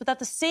figures, but that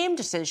the same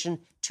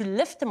decision to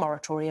lift the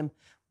moratorium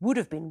would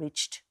have been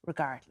reached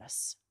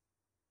regardless.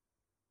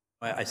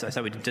 I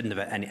said we didn't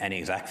have any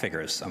exact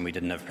figures, and we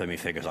didn't have preliminary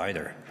figures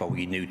either, but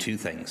we knew two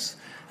things.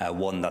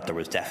 One, that there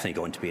was definitely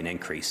going to be an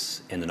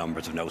increase in the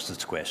numbers of notices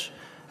to quit,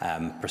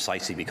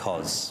 precisely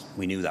because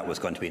we knew that was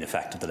going to be an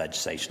effect of the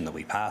legislation that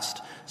we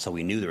passed. So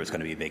we knew there was going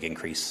to be a big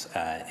increase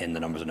in the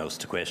numbers of notices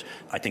to quit.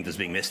 I think this is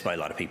being missed by a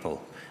lot of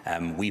people.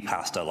 We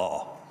passed a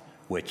law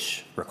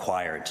which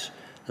required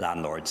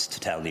landlords to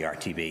tell the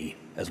RTB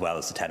as well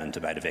as the tenant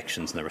about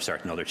evictions, and there were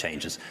certain other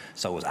changes.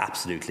 So it was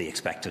absolutely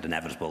expected,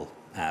 inevitable,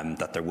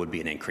 that there would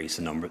be an increase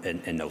in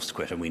notice to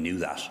quit, and we knew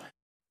that.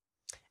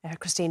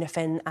 Christina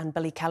Finn and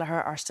Billy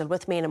Kelleher are still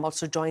with me, and I'm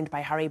also joined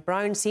by Harry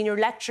Brown, Senior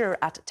Lecturer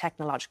at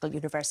Technological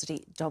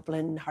University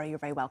Dublin. Harry, you're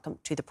very welcome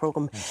to the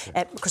programme.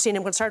 Christina,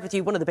 I'm going to start with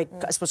you. One of the big,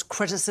 I suppose,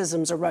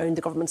 criticisms around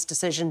the government's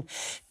decision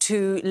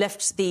to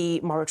lift the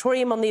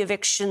moratorium on the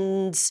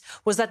evictions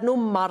was that no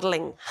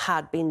modelling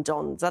had been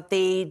done, that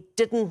they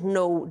didn't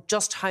know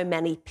just how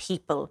many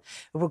people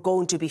were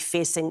going to be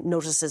facing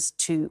notices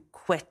to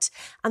quit.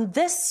 And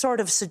this sort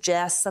of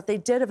suggests that they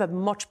did have a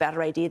much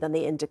better idea than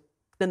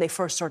they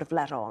first sort of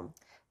let on.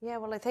 Yeah,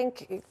 well, I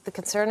think the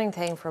concerning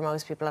thing for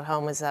most people at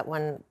home is that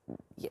when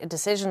a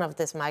decision of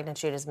this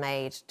magnitude is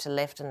made to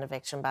lift an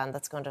eviction ban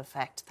that's going to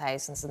affect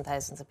thousands and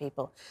thousands of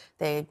people,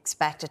 they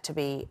expect it to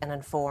be an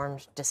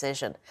informed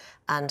decision.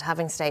 And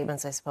having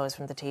statements, I suppose,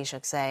 from the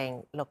Taoiseach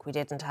saying, look, we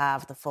didn't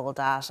have the full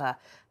data,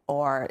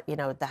 or,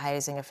 the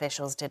housing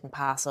officials didn't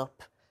pass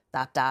up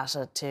that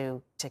data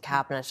to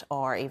Cabinet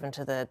or even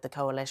to the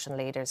coalition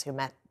leaders who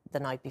met the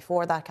night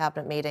before that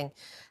Cabinet meeting,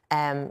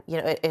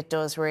 it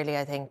does really,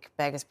 I think,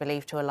 beggars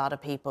belief to a lot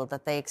of people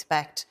that they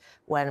expect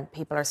when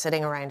people are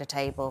sitting around a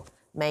table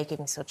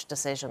making such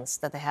decisions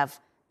that they have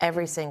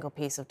every single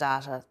piece of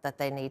data that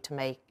they need to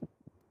make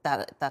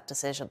that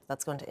decision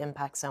that's going to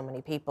impact so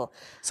many people.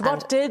 So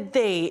what did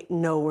they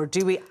know, or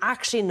do we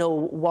actually know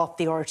what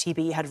the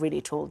RTB had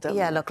really told them?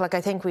 Yeah, look, I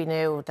think we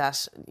knew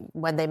that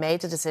when they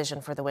made the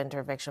decision for the winter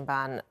eviction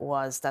ban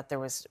was that there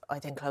was, I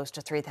think, close to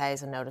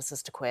 3,000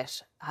 notices to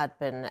quit had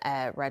been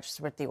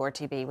registered with the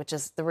RTB, which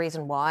is the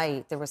reason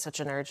why there was such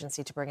an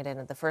urgency to bring it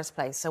in the first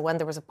place. So when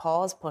there was a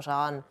pause put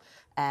on,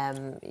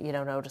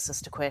 notices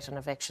to quit and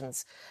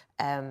evictions,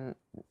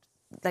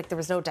 there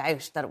was no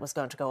doubt that it was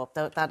going to go up.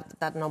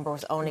 That number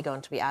was only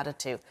going to be added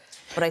to.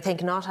 But I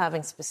think not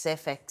having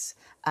specifics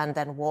and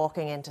then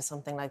walking into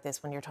something like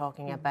this when you're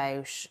talking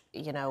about,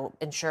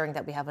 ensuring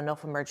that we have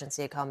enough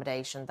emergency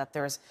accommodation, that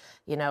there's,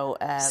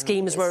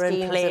 schemes were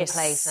in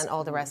place and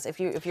all the rest. If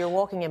you're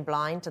walking in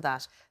blind to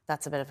that,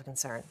 that's a bit of a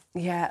concern.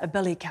 Yeah,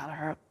 Billy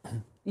Kelleher,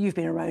 you've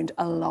been around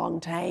a long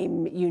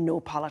time, you know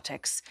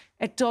politics.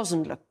 It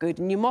doesn't look good,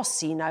 and you must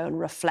see now in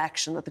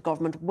reflection that the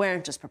government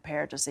weren't as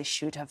prepared as they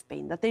should have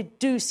been, that they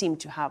do seem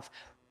to have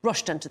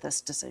rushed into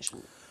this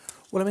decision.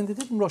 Well, I mean, they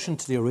didn't rush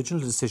into the original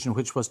decision,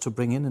 which was to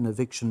bring in an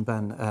eviction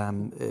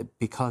ban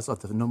because of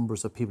the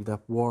numbers of people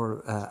that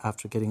were,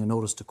 after getting a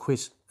notice to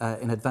quit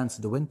in advance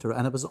of the winter.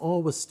 And it was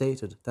always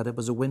stated that it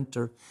was a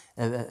winter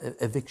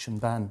eviction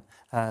ban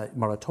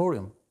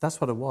moratorium. That's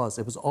what it was.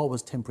 It was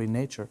always temporary in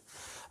nature.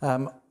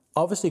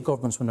 Obviously,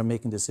 governments, when they're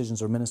making decisions,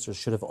 or ministers,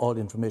 should have all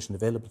the information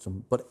available to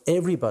them. But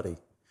everybody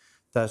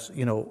that,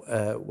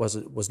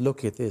 was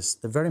looking at this,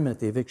 the very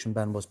minute the eviction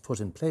ban was put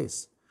in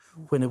place,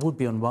 when it would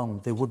be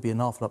unwound, there would be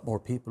an awful lot more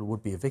people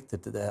would be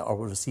evicted or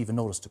would receive a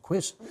notice to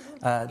quit.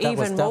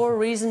 Even more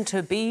reason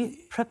to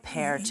be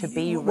prepared, to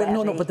be ready.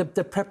 No, but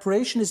the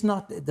preparation is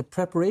not... The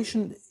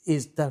preparation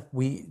is that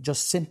we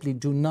just simply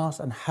do not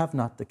and have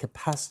not the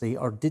capacity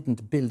or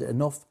didn't build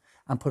enough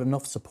and put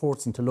enough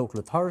supports into local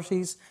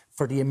authorities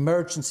for the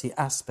emergency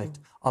aspect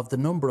of the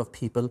number of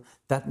people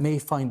that may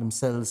find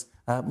themselves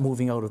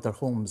moving out of their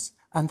homes.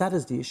 And that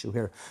is the issue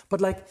here.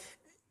 But,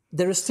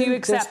 there is still... Do you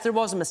accept there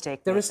was a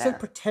mistake? There is still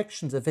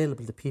protections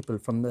available to people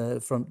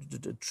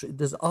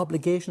there's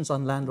obligations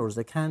on landlords.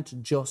 They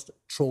can't just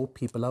throw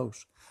people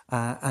out.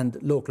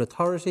 And local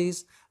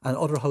authorities and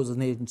other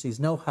housing agencies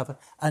now have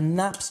an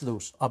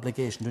absolute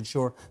obligation to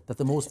ensure that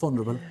the most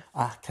vulnerable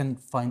can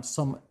find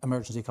some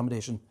emergency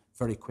accommodation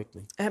very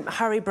quickly.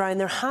 Harry Browne,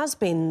 there has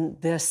been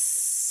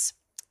this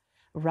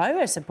row,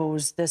 I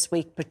suppose, this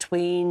week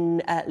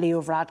between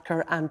Leo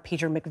Varadkar and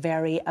Peter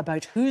McVerry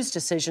about whose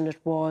decision it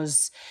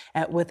was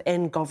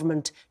within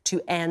government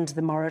to end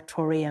the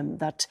moratorium,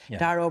 that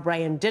Darragh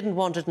O'Brien didn't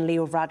want it and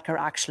Leo Varadkar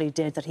actually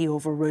did, that he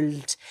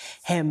overruled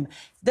him.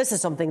 This is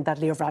something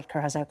that Leo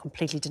Varadkar has now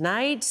completely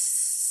denied,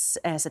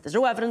 said there's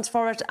no evidence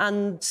for it,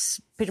 and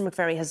Peter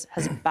McVerry has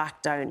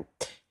backed down.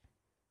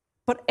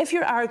 But if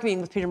you're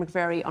arguing with Peter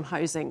McVerry on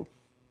housing,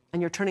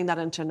 and you're turning that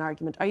into an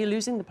argument, are you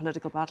losing the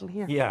political battle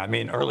here? Yeah, I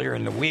mean, earlier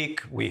in the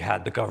week, we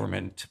had the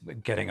government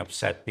getting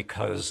upset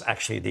because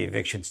actually the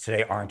evictions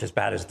today aren't as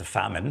bad as the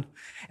famine.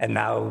 And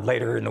now,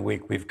 later in the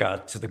week, we've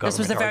got the government... This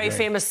was the very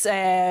famous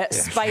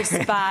spice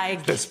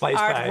bag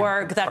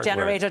artwork that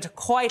generated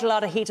quite a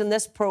lot of heat in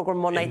this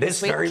programme one night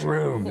this week. In this very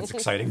room. It's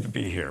exciting to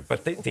be here.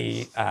 But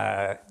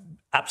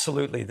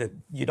absolutely, that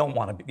you don't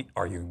want to be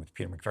arguing with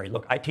Peter McVerry.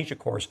 Look, I teach a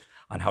course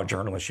on how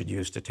journalists should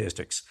use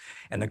statistics,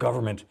 and the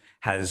government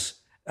has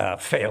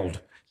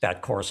failed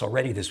that course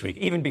already this week,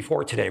 even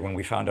before today when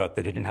we found out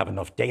that they didn't have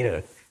enough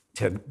data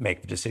to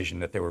make the decision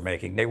that they were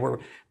making. They were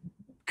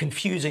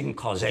confusing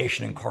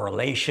causation and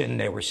correlation.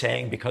 They were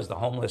saying because the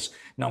homeless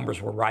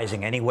numbers were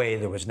rising anyway,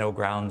 there was no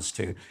grounds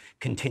to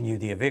continue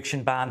the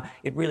eviction ban.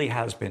 It really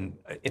has been,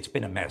 it's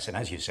been a mess. And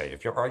as you say,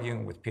 if you're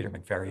arguing with Peter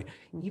McVerry,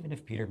 even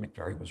if Peter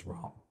McVerry was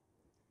wrong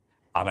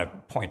on a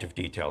point of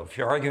detail, if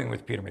you're arguing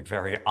with Peter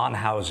McVerry on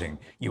housing,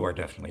 you are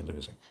definitely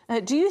losing.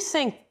 Do you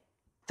think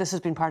this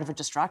has been part of a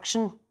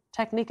distraction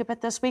technique a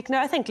bit this week?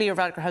 Now, I think Leo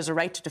Varadkar has a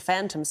right to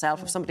defend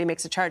himself. If somebody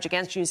makes a charge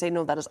against you, you say,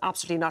 no, that is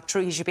absolutely not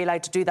true, he should be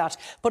allowed to do that.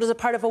 But as a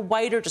part of a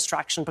wider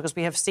distraction, because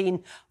we have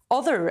seen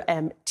other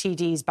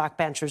TDs,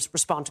 backbenchers,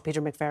 respond to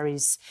Peter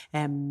McVerry's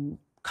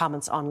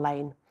comments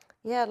online.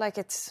 Yeah,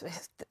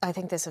 I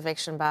think this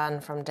eviction ban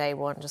from day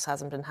one just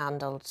hasn't been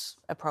handled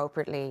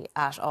appropriately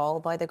at all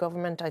by the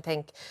government. I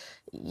think,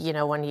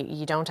 when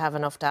you don't have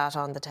enough data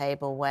on the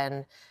table,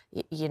 when,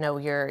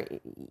 you're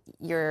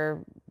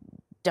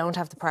don't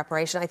have the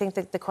preparation. I think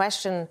that the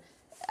question,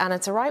 and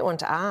it's a right one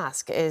to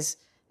ask, is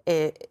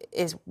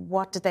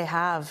what did they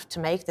have to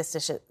make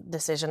this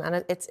decision?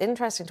 And it's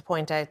interesting to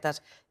point out that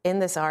in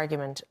this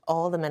argument,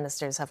 all the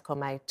ministers have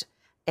come out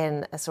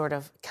in a sort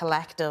of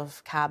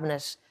collective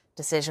cabinet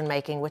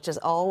decision-making, which is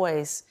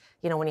always,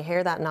 when you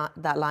hear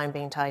that line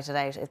being touted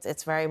out,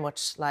 it's very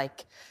much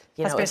like...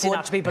 That's basically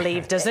not to be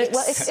believed, is it?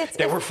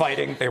 They were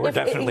fighting. They were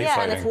definitely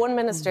fighting. And if one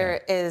minister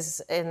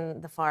is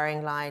in the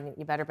firing line,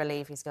 you better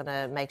believe he's going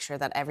to make sure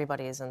that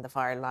everybody is in the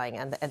firing line.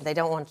 And they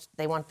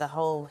want the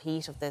whole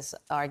heat of this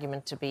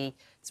argument to be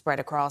spread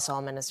across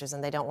all ministers,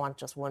 and they don't want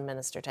just one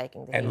minister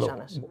taking the heat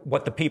on it.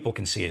 What the people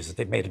can see is that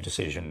they've made a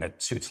decision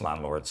that suits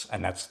landlords,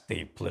 and that's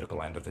the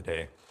political end of the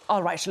day.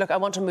 All right, look, I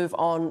want to move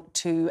on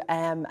to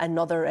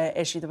another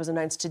issue that was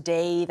announced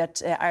today,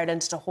 that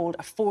Ireland is to hold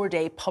a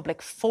 4-day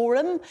public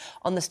forum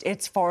on the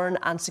state's foreign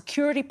and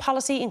security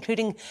policy,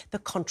 including the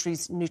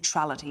country's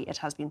neutrality. It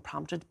has been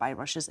prompted by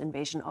Russia's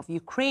invasion of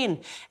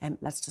Ukraine.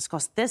 Let's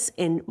discuss this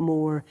in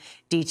more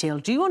detail.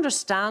 Do you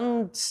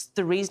understand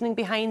the reasoning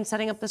behind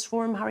setting up this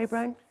forum, Harry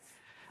Browne?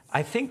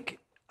 I think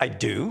I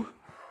do.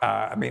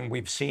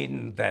 We've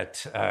seen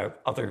that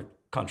other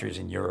countries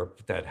in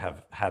Europe that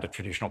have had a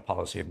traditional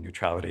policy of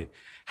neutrality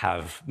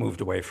have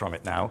moved away from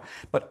it now.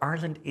 But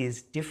Ireland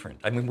is different.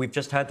 We've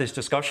just had this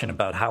discussion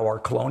about how our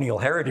colonial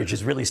heritage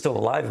is really still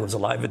alive. It was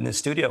alive in this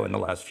studio in the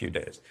last few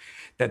days,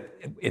 that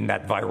in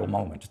that viral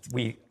moment.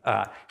 We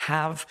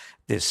have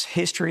this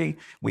history,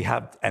 we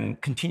have,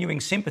 and continuing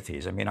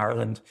sympathies. I mean,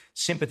 Ireland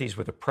sympathies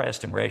with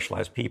oppressed and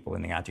racialized people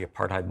in the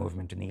anti-apartheid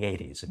movement in the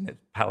 80s, and the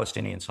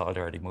Palestinian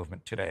solidarity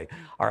movement today,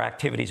 our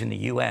activities in the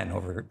UN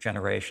over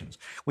generations.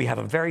 We have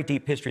a very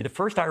deep history. The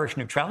first Irish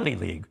Neutrality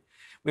League,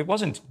 it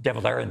wasn't De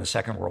Valera in the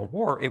Second World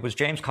War. It was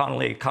James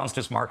Connolly,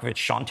 Constance Markievicz,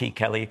 Sean T.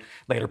 Kelly,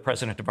 later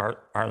President of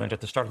Ireland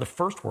at the start of the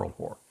First World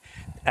War.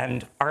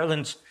 And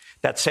Ireland's,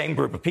 that same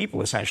group of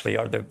people essentially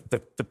are the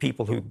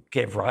people who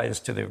gave rise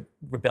to the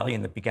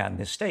rebellion that began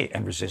this state,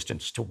 and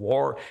resistance to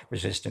war,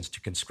 resistance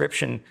to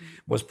conscription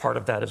was part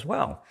of that as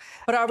well.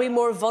 But are we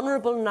more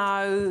vulnerable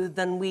now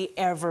than we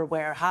ever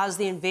were? Has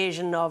the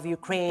invasion of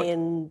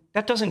Ukraine... But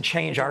that doesn't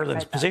change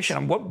Ireland's position.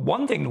 And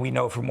one thing we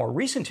know from more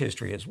recent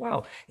history as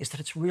well is that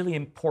it's really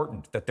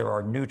important that there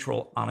are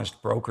neutral,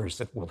 honest brokers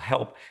that will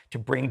help to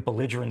bring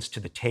belligerents to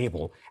the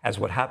table, as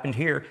what happened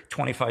here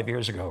 25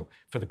 years ago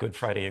for the Good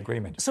Friday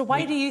Agreement. So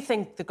why do you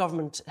think the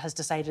government has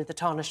decided, the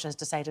Taoiseach has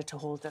decided to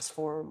hold this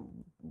forum?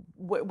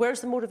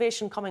 Where's the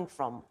motivation coming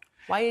from?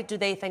 Why do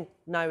they think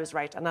now is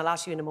right? And I'll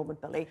ask you in a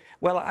moment, Billy.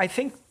 Well, I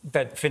think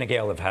that Fine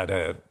Gael have had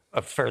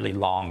a fairly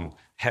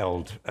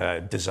long-held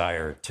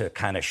desire to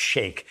kind of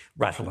shake,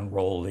 rattle and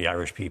roll the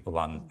Irish people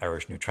on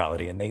Irish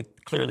neutrality, and they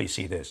clearly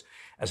see this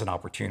as an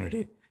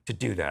opportunity to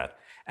do that.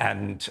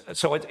 And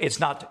so it's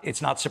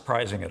not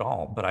surprising at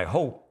all. But I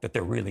hope that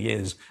there really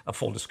is a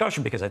full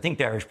discussion, because I think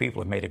the Irish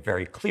people have made it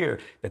very clear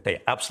that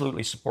they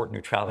absolutely support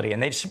neutrality.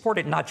 And they support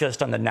it not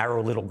just on the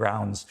narrow little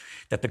grounds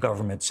that the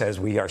government says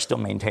we are still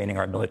maintaining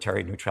our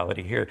military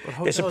neutrality here.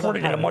 They support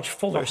it in a much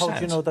fuller sense. How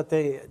do you know that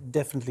they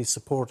definitely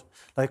support,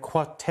 like,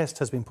 what test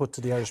has been put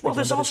to the Irish people? Well,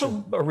 there's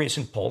also a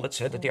recent poll that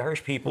said that the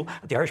Irish people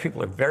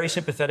are very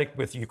sympathetic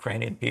with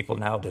Ukrainian people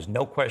now. There's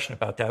no question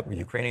about that with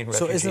Ukrainian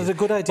refugees. So isn't it a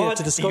good idea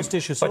to discuss the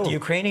issue?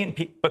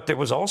 But there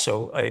was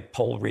also a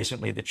poll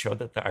recently that showed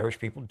that the Irish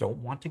people don't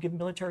want to give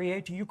military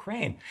aid to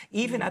Ukraine,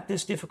 even at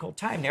this difficult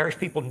time. The Irish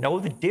people know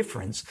the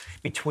difference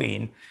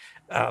between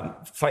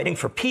fighting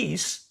for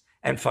peace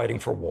and fighting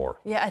for war.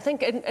 Yeah, I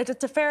think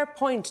it's a fair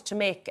point to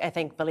make, I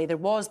think, Billy. There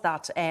was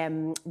that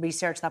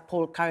research, that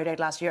poll carried out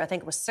last year. I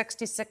think it was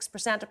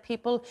 66% of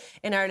people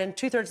in Ireland,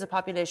 2/3 of the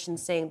population,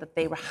 saying that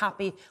they were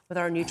happy with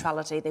our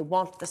neutrality. They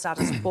want the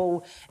status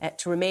quo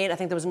to remain. I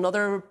think there was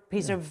another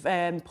piece of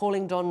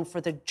polling done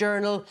for the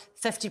Journal.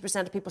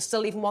 50% of people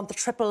still even want the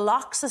triple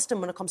lock system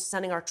when it comes to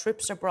sending our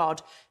troops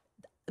abroad.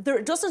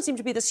 There doesn't seem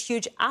to be this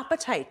huge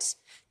appetite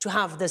to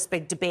have this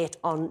big debate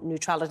on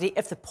neutrality,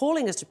 if the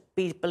polling is to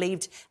be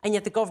believed, and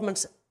yet the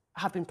governments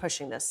have been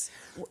pushing this.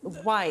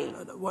 Why?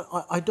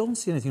 Well, I don't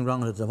see anything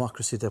wrong with a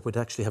democracy that would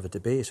actually have a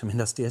debate. I mean,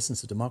 that's the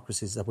essence of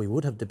democracy, is that we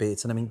would have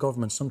debates. And I mean,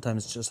 government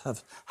sometimes just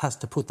has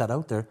to put that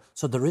out there.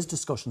 So there is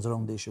discussions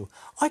around the issue.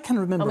 I can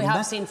remember... And we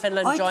have seen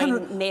Finland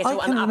join NATO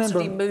and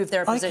absolutely move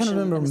their position. I can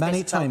remember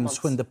many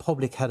times when the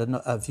public had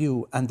a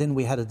view and then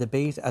we had a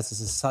debate as a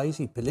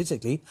society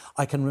politically.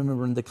 I can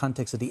remember in the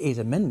context of the Eighth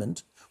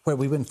Amendment, where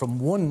we went from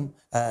one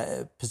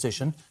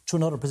position to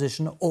another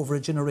position over a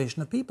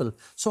generation of people.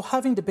 So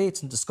having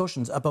debates and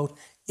discussions about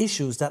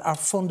issues that are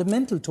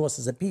fundamental to us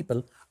as a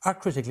people are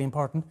critically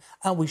important,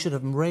 and we should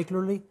have them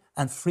regularly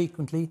and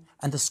frequently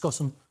and discuss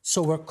them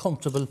so we're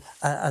comfortable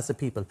as a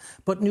people.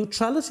 But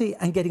neutrality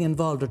and getting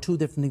involved are two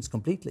different things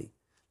completely.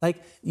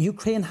 Like,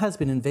 Ukraine has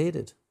been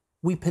invaded.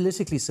 We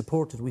politically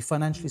support it. We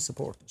financially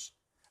support it.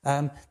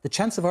 The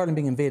chance of Ireland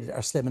being invaded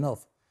are slim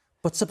enough.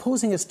 But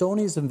supposing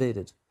Estonia is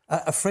invaded,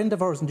 a friend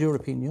of ours in the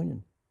European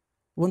Union,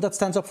 one that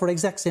stands up for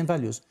exact same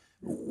values,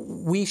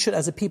 we should,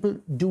 as a people,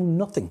 do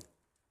nothing.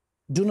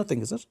 Do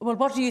nothing, is it? Well,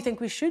 what do you think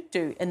we should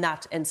do in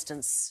that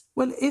instance?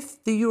 Well,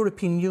 if the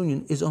European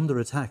Union is under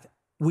attack,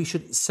 we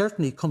should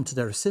certainly come to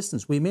their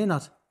assistance. We may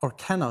not or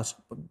cannot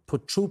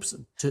put troops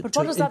to But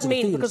what does that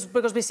mean?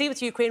 Because we see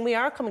with Ukraine, we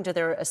are coming to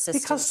their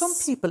assistance. Because some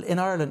people in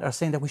Ireland are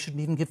saying that we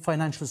shouldn't even give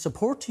financial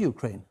support to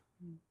Ukraine.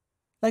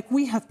 Like,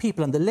 we have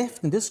people on the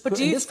left in this country...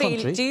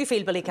 But do you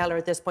feel, Billy Keller,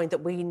 at this point,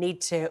 that we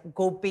need to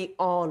go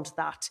beyond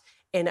that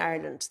in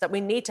Ireland, that we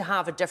need to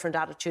have a different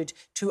attitude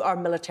to our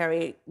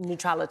military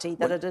neutrality,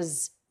 that it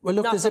is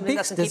not something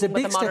that's in keeping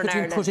with the modern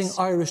Ireland? There's a big step between putting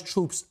Irish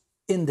troops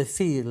in the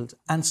field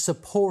and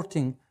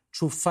supporting,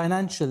 through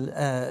financial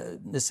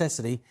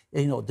necessity,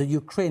 the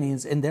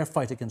Ukrainians in their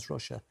fight against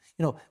Russia.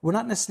 We're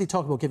not necessarily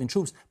talking about giving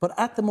troops, but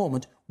at the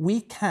moment, we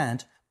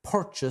can't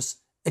purchase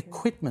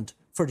equipment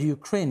for the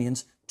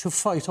Ukrainians to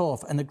fight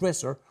off an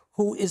aggressor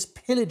who is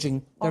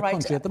pillaging their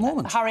country at the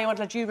moment. Harry, I want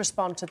to let you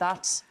respond to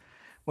that.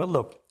 Well,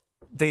 look,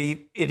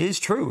 it is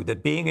true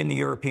that being in the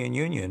European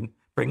Union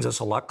brings us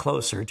a lot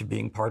closer to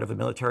being part of a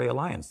military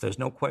alliance. There's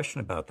no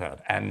question about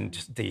that. And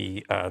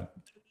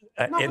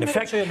in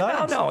effect,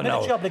 no.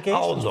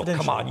 Oh, look,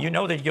 come on. You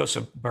know that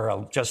Josep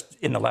Borrell, just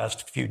in the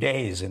last few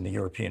days in the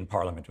European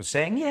Parliament, was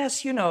saying,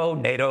 yes,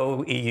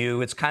 NATO,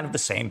 EU, it's kind of the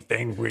same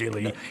thing,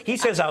 really. No. He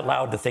says out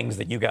loud the things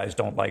that you guys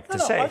don't like to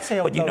say. I'd say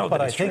out but you loud know what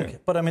that I it's think. True.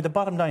 But I mean, the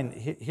bottom line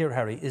here,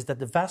 Harry, is that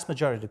the vast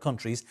majority of the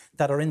countries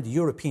that are in the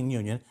European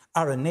Union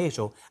are in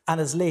NATO, and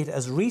as late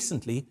as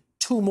recently,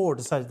 2 more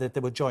decided that they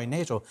would join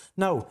NATO.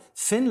 Now,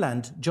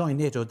 Finland joined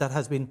NATO. That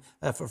has been,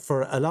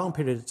 for a long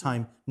period of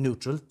time,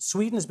 neutral.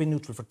 Sweden has been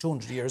neutral for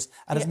 200 years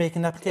and is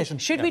making an application.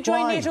 Should we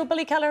join NATO,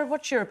 Billy Keller?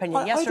 What's your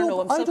opinion? Yes or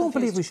no? I don't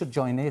believe we should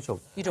join NATO,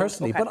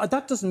 personally. Okay. But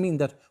that doesn't mean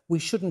that we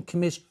shouldn't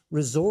commit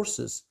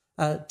resources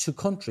to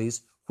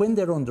countries when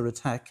they're under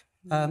attack.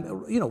 We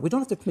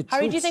don't have to commit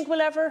Harry, troops. do you think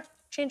we'll ever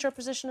change our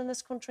position in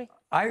this country?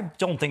 I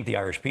don't think the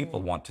Irish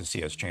people want to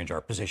see us change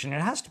our position.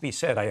 It has to be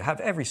said, I have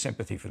every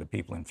sympathy for the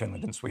people in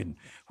Finland and Sweden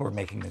who are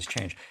making this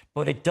change.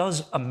 But it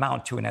does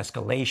amount to an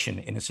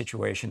escalation in a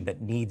situation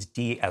that needs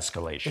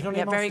de-escalation. It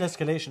only amounts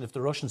to escalation if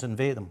the Russians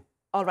invade them.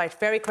 All right,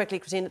 very quickly,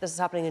 Christina, this is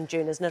happening in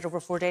June, isn't it, over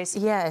 4 days?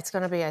 Yeah, it's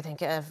going to be, I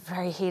think, a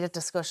very heated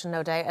discussion,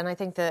 no doubt. And I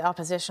think the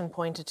opposition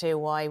pointed to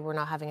why we're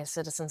not having a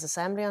citizens'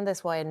 assembly on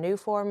this, why a new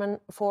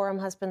forum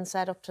has been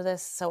set up to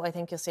this. So I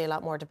think you'll see a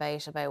lot more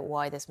debate about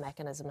why this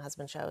mechanism has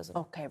been chosen.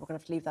 OK, we're going to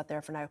have to leave that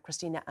there for now.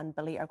 Christina and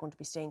Billy are going to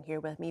be staying here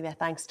with me.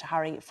 Thanks to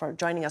Harry for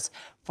joining us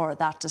for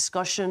that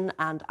discussion.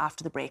 And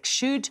after the break,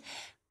 should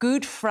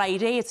Good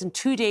Friday, it's in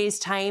 2 days'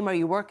 time. Are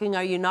you working?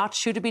 Are you not?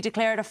 Should it be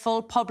declared a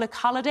full public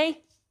holiday?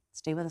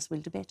 Stay with us, we'll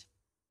debate.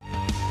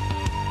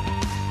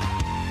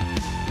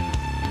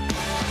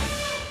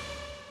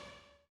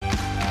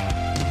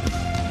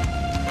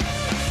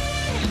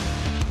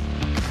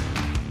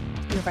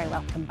 You're very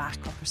welcome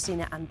back.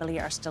 Christina and Billy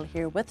are still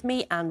here with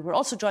me, and we're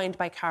also joined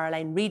by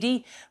Caroline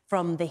Reedy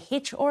from the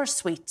HR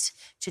Suite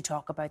to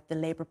talk about the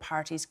Labour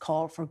Party's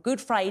call for Good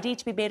Friday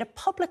to be made a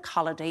public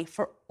holiday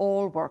for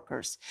all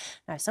workers.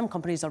 Now, some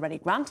companies already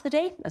grant the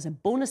day as a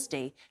bonus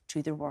day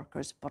to their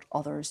workers, but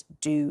others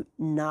do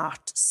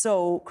not.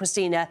 So,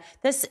 Christina,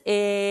 this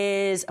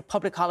is a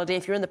public holiday.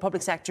 If you're in the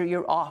public sector,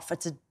 you're off.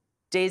 It's a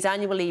day's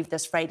annual leave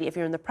this Friday. If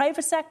you're in the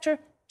private sector,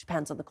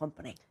 depends on the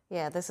company.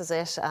 Yeah, this is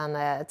it. And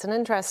it's an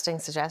interesting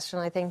suggestion,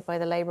 I think, by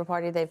the Labour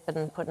Party. They've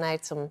been putting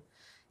out some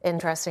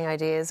interesting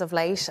ideas of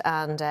late.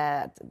 And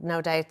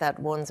no doubt that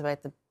ones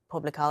about the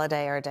public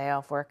holiday or a day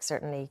off work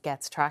certainly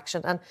gets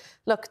traction. And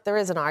look, there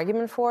is an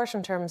argument for it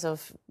in terms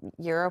of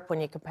Europe.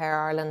 When you compare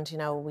Ireland,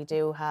 we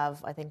do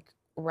have, I think,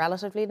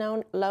 relatively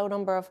low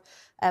number of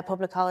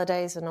public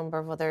holidays. A number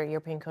of other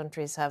European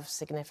countries have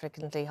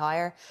significantly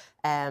higher.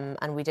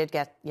 And we did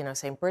get,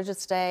 St.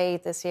 Bridget's Day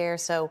this year.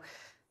 So,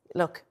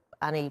 look,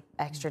 any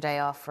extra day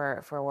off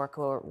for a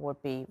worker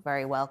would be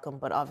very welcome.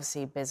 But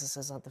obviously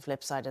businesses on the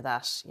flip side of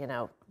that,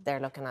 they're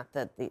looking at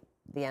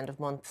the end of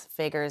month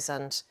figures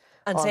and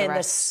saying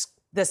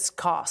this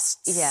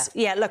costs.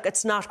 Yeah, look,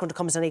 it's not going to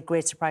come as any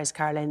great surprise,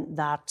 Caroline,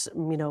 that,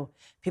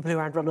 people who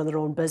aren't running their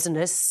own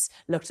business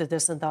looked at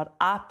this and thought,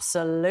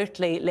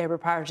 absolutely, Labour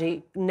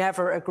Party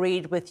never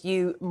agreed with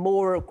you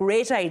more.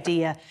 Great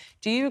idea.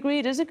 Do you agree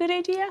it is a good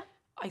idea?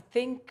 I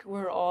think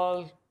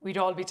we'd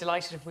all be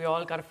delighted if we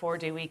all got a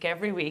 4-day week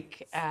every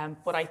week.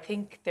 But I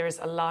think there's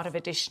a lot of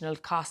additional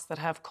costs that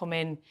have come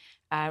in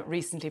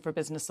recently for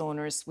business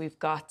owners. We've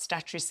got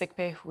statutory sick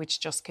pay, which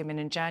just came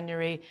in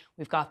January.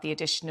 We've got the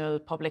additional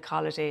public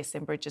holiday,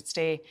 St. Bridget's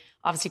Day.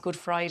 Obviously, Good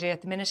Friday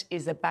at the minute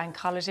is a bank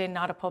holiday,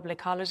 not a public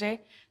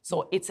holiday.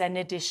 So it's an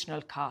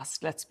additional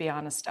cost, let's be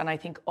honest. And I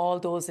think all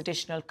those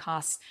additional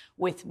costs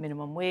with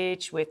minimum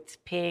wage,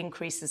 with pay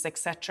increases,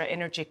 etc.,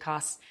 energy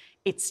costs,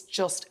 it's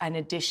just an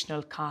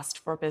additional cost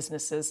for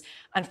businesses.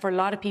 And for a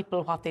lot of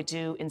people, what they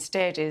do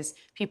instead is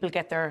people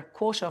get their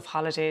quota of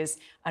holidays,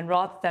 and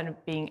rather than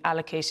being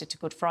allocated to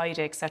Good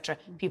Friday, etc.,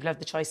 people have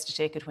the choice to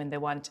take it when they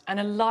want. And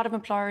a lot of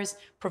employers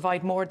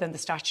provide more than the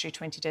statutory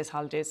 20 days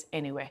holidays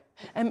anyway.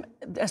 I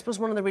suppose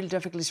one of the real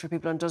difficulties for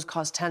people, and does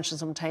cause tension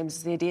sometimes,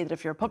 is the idea that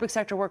if you're a public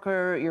sector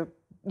worker,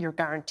 you're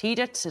guaranteed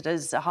it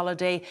is a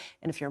holiday,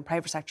 and if you're a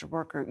private sector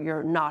worker,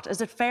 you're not.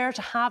 Is it fair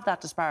to have that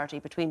disparity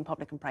between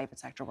public and private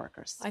sector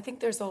workers? I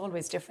think there's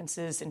always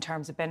differences in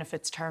terms of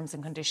benefits, terms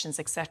and conditions,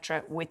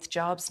 etc. with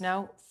jobs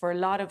now. For a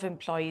lot of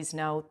employees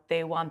now,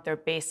 they want their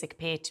basic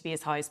pay to be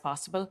as high as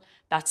possible.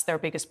 That's their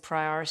biggest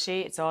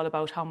priority. It's all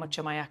about how much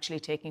am I actually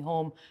taking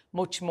home,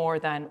 much more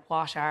than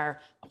what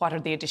are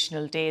the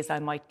additional days I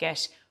might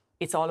get.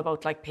 It's all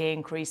about pay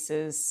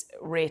increases,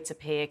 rates of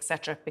pay,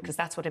 etc., because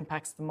that's what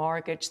impacts the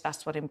mortgage.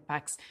 That's what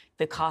impacts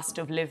the cost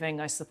of living,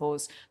 I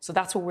suppose. So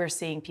that's what we're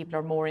seeing. People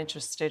are more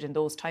interested in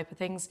those type of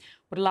things.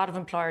 But a lot of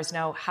employers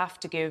now have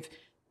to give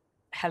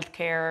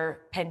healthcare,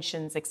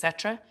 pensions,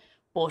 etc.,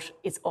 but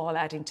it's all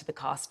adding to the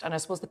cost. And I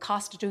suppose the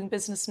cost of doing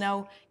business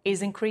now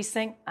is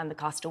increasing, and the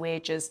cost of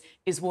wages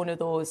is one of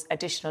those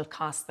additional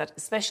costs that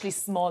especially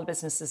small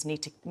businesses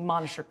need to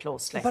monitor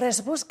closely. But I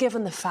suppose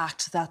given the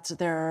fact that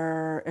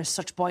there is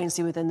such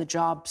buoyancy within the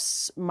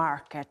jobs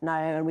market now,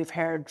 and we've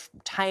heard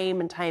time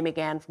and time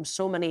again from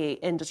so many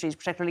industries,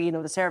 particularly,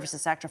 the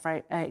services sector,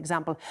 for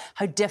example,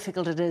 how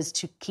difficult it is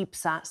to keep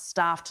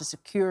staff, to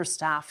secure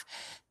staff,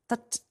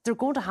 that they're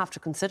going to have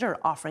to consider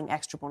offering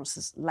extra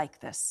bonuses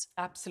like this.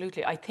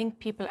 Absolutely. I think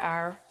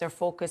they're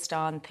focused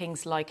on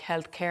things like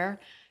healthcare,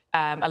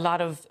 a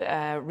lot of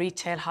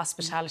retail,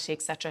 hospitality,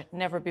 etc.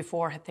 Never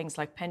before had things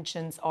like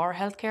pensions or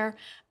healthcare,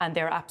 and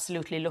they're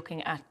absolutely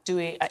looking at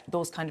doing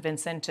those kind of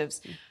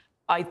incentives.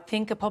 I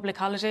think a public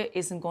holiday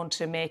isn't going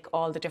to make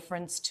all the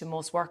difference to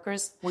most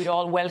workers. We'd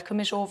all welcome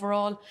it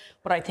overall,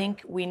 but I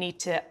think we need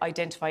to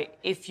identify,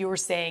 if you're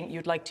saying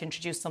you'd like to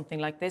introduce something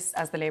like this,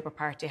 as the Labour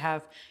Party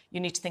have,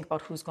 you need to think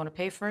about who's going to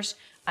pay for it.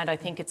 And I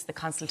think it's the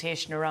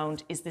consultation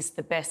around, is this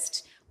the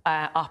best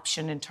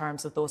option in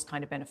terms of those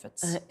kind of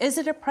benefits? Is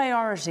it a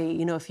priority?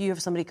 You know, if you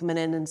have somebody coming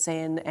in and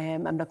saying,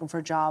 I'm looking for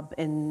a job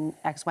in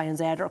X, Y and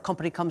Z, or a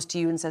company comes to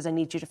you and says, I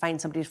need you to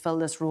find somebody to fill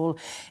this role,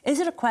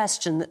 is it a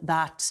question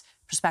that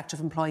prospective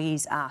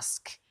employees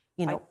ask?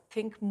 You know, I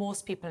think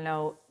most people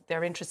now,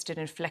 they're interested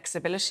in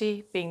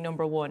flexibility being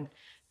number one.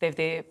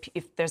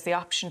 If there's the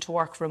option to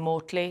work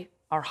remotely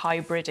or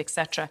hybrid,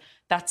 etc.,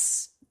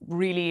 that's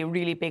really,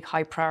 really big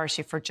high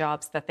priority for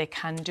jobs that they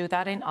can do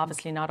that in.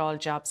 Obviously, not all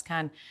jobs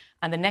can.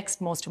 And the next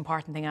most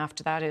important thing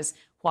after that is,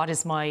 what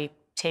is my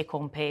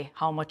take-home pay?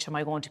 How much am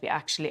I going to be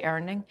actually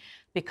earning?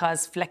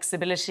 Because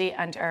flexibility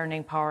and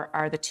earning power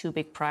are the two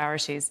big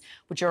priorities.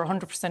 But you're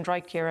 100%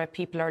 right, Ciara.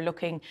 People are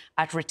looking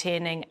at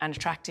retaining and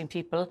attracting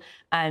people,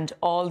 and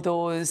all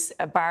those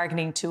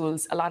bargaining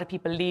tools. A lot of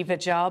people leave a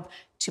job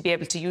to be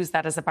able to use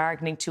that as a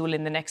bargaining tool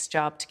in the next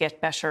job to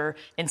get better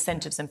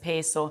incentives and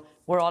pay. So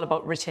we're all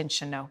about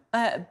retention now.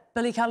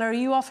 Billy Keller, are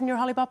you off on your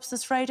hollybops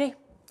this Friday?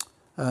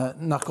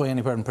 Not going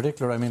anywhere in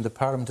particular. I mean, the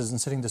Parliament isn't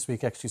sitting this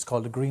week. Actually, it's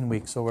called the Green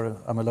Week, so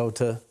I'm allowed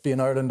to be in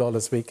Ireland all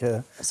this week.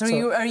 So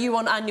are you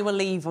on annual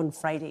leave on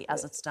Friday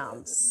as it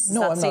stands?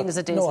 No, I'm not. As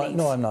a day's leave?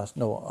 No, I'm not.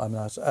 No, I'm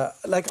not.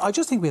 I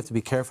just think we have to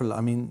be careful.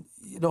 I mean,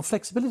 you know,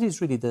 flexibility is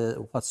really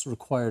what's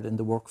required in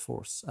the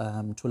workforce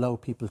to allow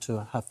people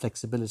to have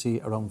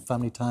flexibility around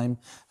family time,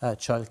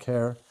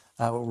 childcare,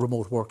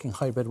 remote working,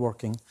 hybrid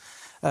working.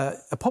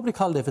 A public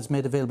holiday, if it's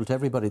made available to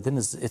everybody, then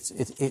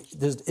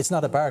it's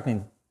not a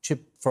bargaining chip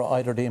for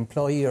either the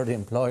employee or the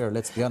employer,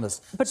 let's be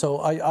honest.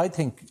 So I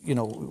think, you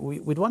know,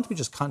 we'd want to be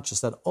just conscious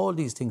that all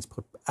these things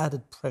put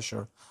added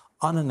pressure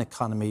on an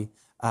economy,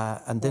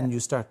 and then you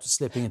start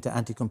slipping into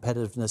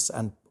anti-competitiveness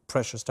and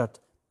pressure start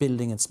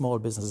building in small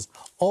businesses.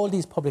 All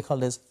these public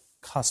holidays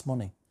cost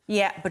money.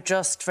 Yeah, but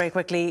just very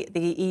quickly,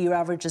 the EU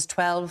average is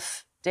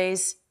 12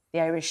 days. The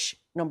Irish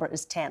number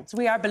is 10. So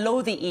we are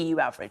below the EU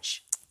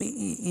average.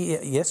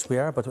 Yes, we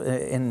are, but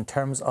in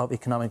terms of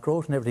economic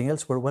growth and everything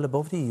else, we're well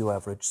above the EU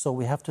average. So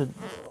we have to,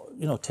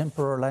 you know,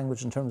 temper our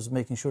language in terms of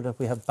making sure that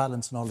we have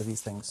balance in all of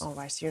these things. All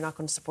right, so you're not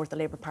going to support the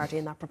Labour Party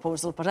in that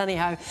proposal. But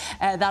anyhow,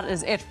 that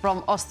is it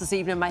from us this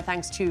evening. My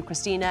thanks to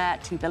Christina,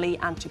 to Billy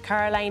and to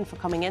Caroline for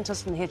coming into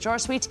us from the HR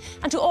suite,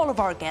 and to all of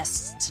our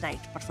guests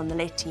tonight, but from the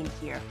late team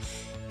here.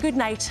 Good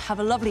night,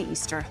 have a lovely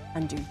Easter,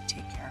 and do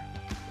take care.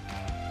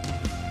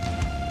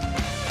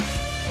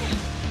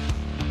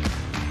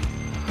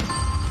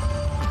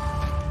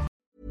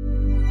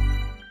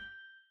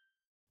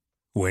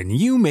 When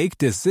you make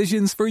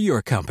decisions for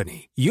your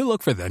company, you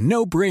look for the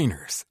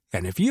no-brainers.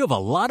 And if you have a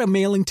lot of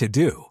mailing to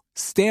do,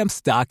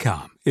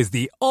 Stamps.com is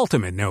the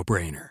ultimate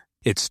no-brainer.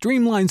 It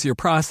streamlines your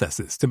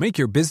processes to make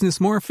your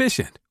business more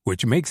efficient,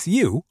 which makes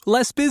you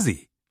less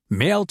busy.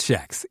 Mail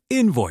checks,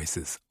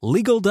 invoices,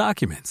 legal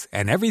documents,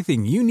 and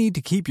everything you need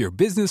to keep your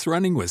business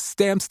running with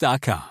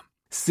Stamps.com.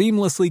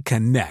 Seamlessly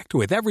connect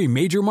with every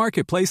major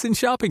marketplace and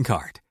shopping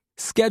cart.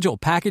 Schedule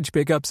package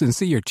pickups and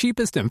see your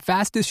cheapest and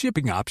fastest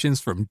shipping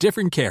options from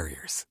different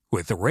carriers,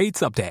 with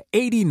rates up to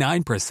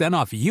 89%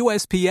 off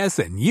USPS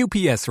and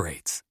UPS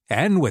rates.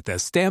 And with the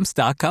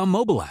Stamps.com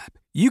mobile app,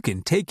 you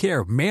can take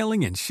care of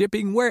mailing and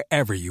shipping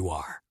wherever you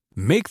are.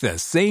 Make the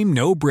same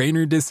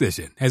no-brainer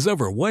decision as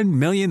over 1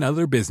 million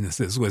other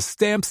businesses with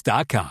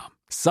Stamps.com.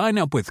 Sign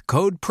up with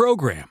code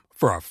PROGRAM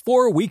for a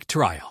 4-week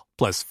trial,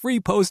 plus free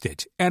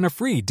postage and a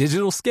free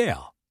digital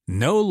scale.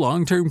 No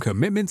long-term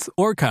commitments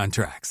or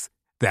contracts.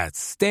 That's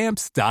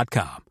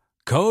Stamps.com.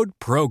 Code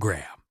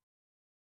PROGRAM.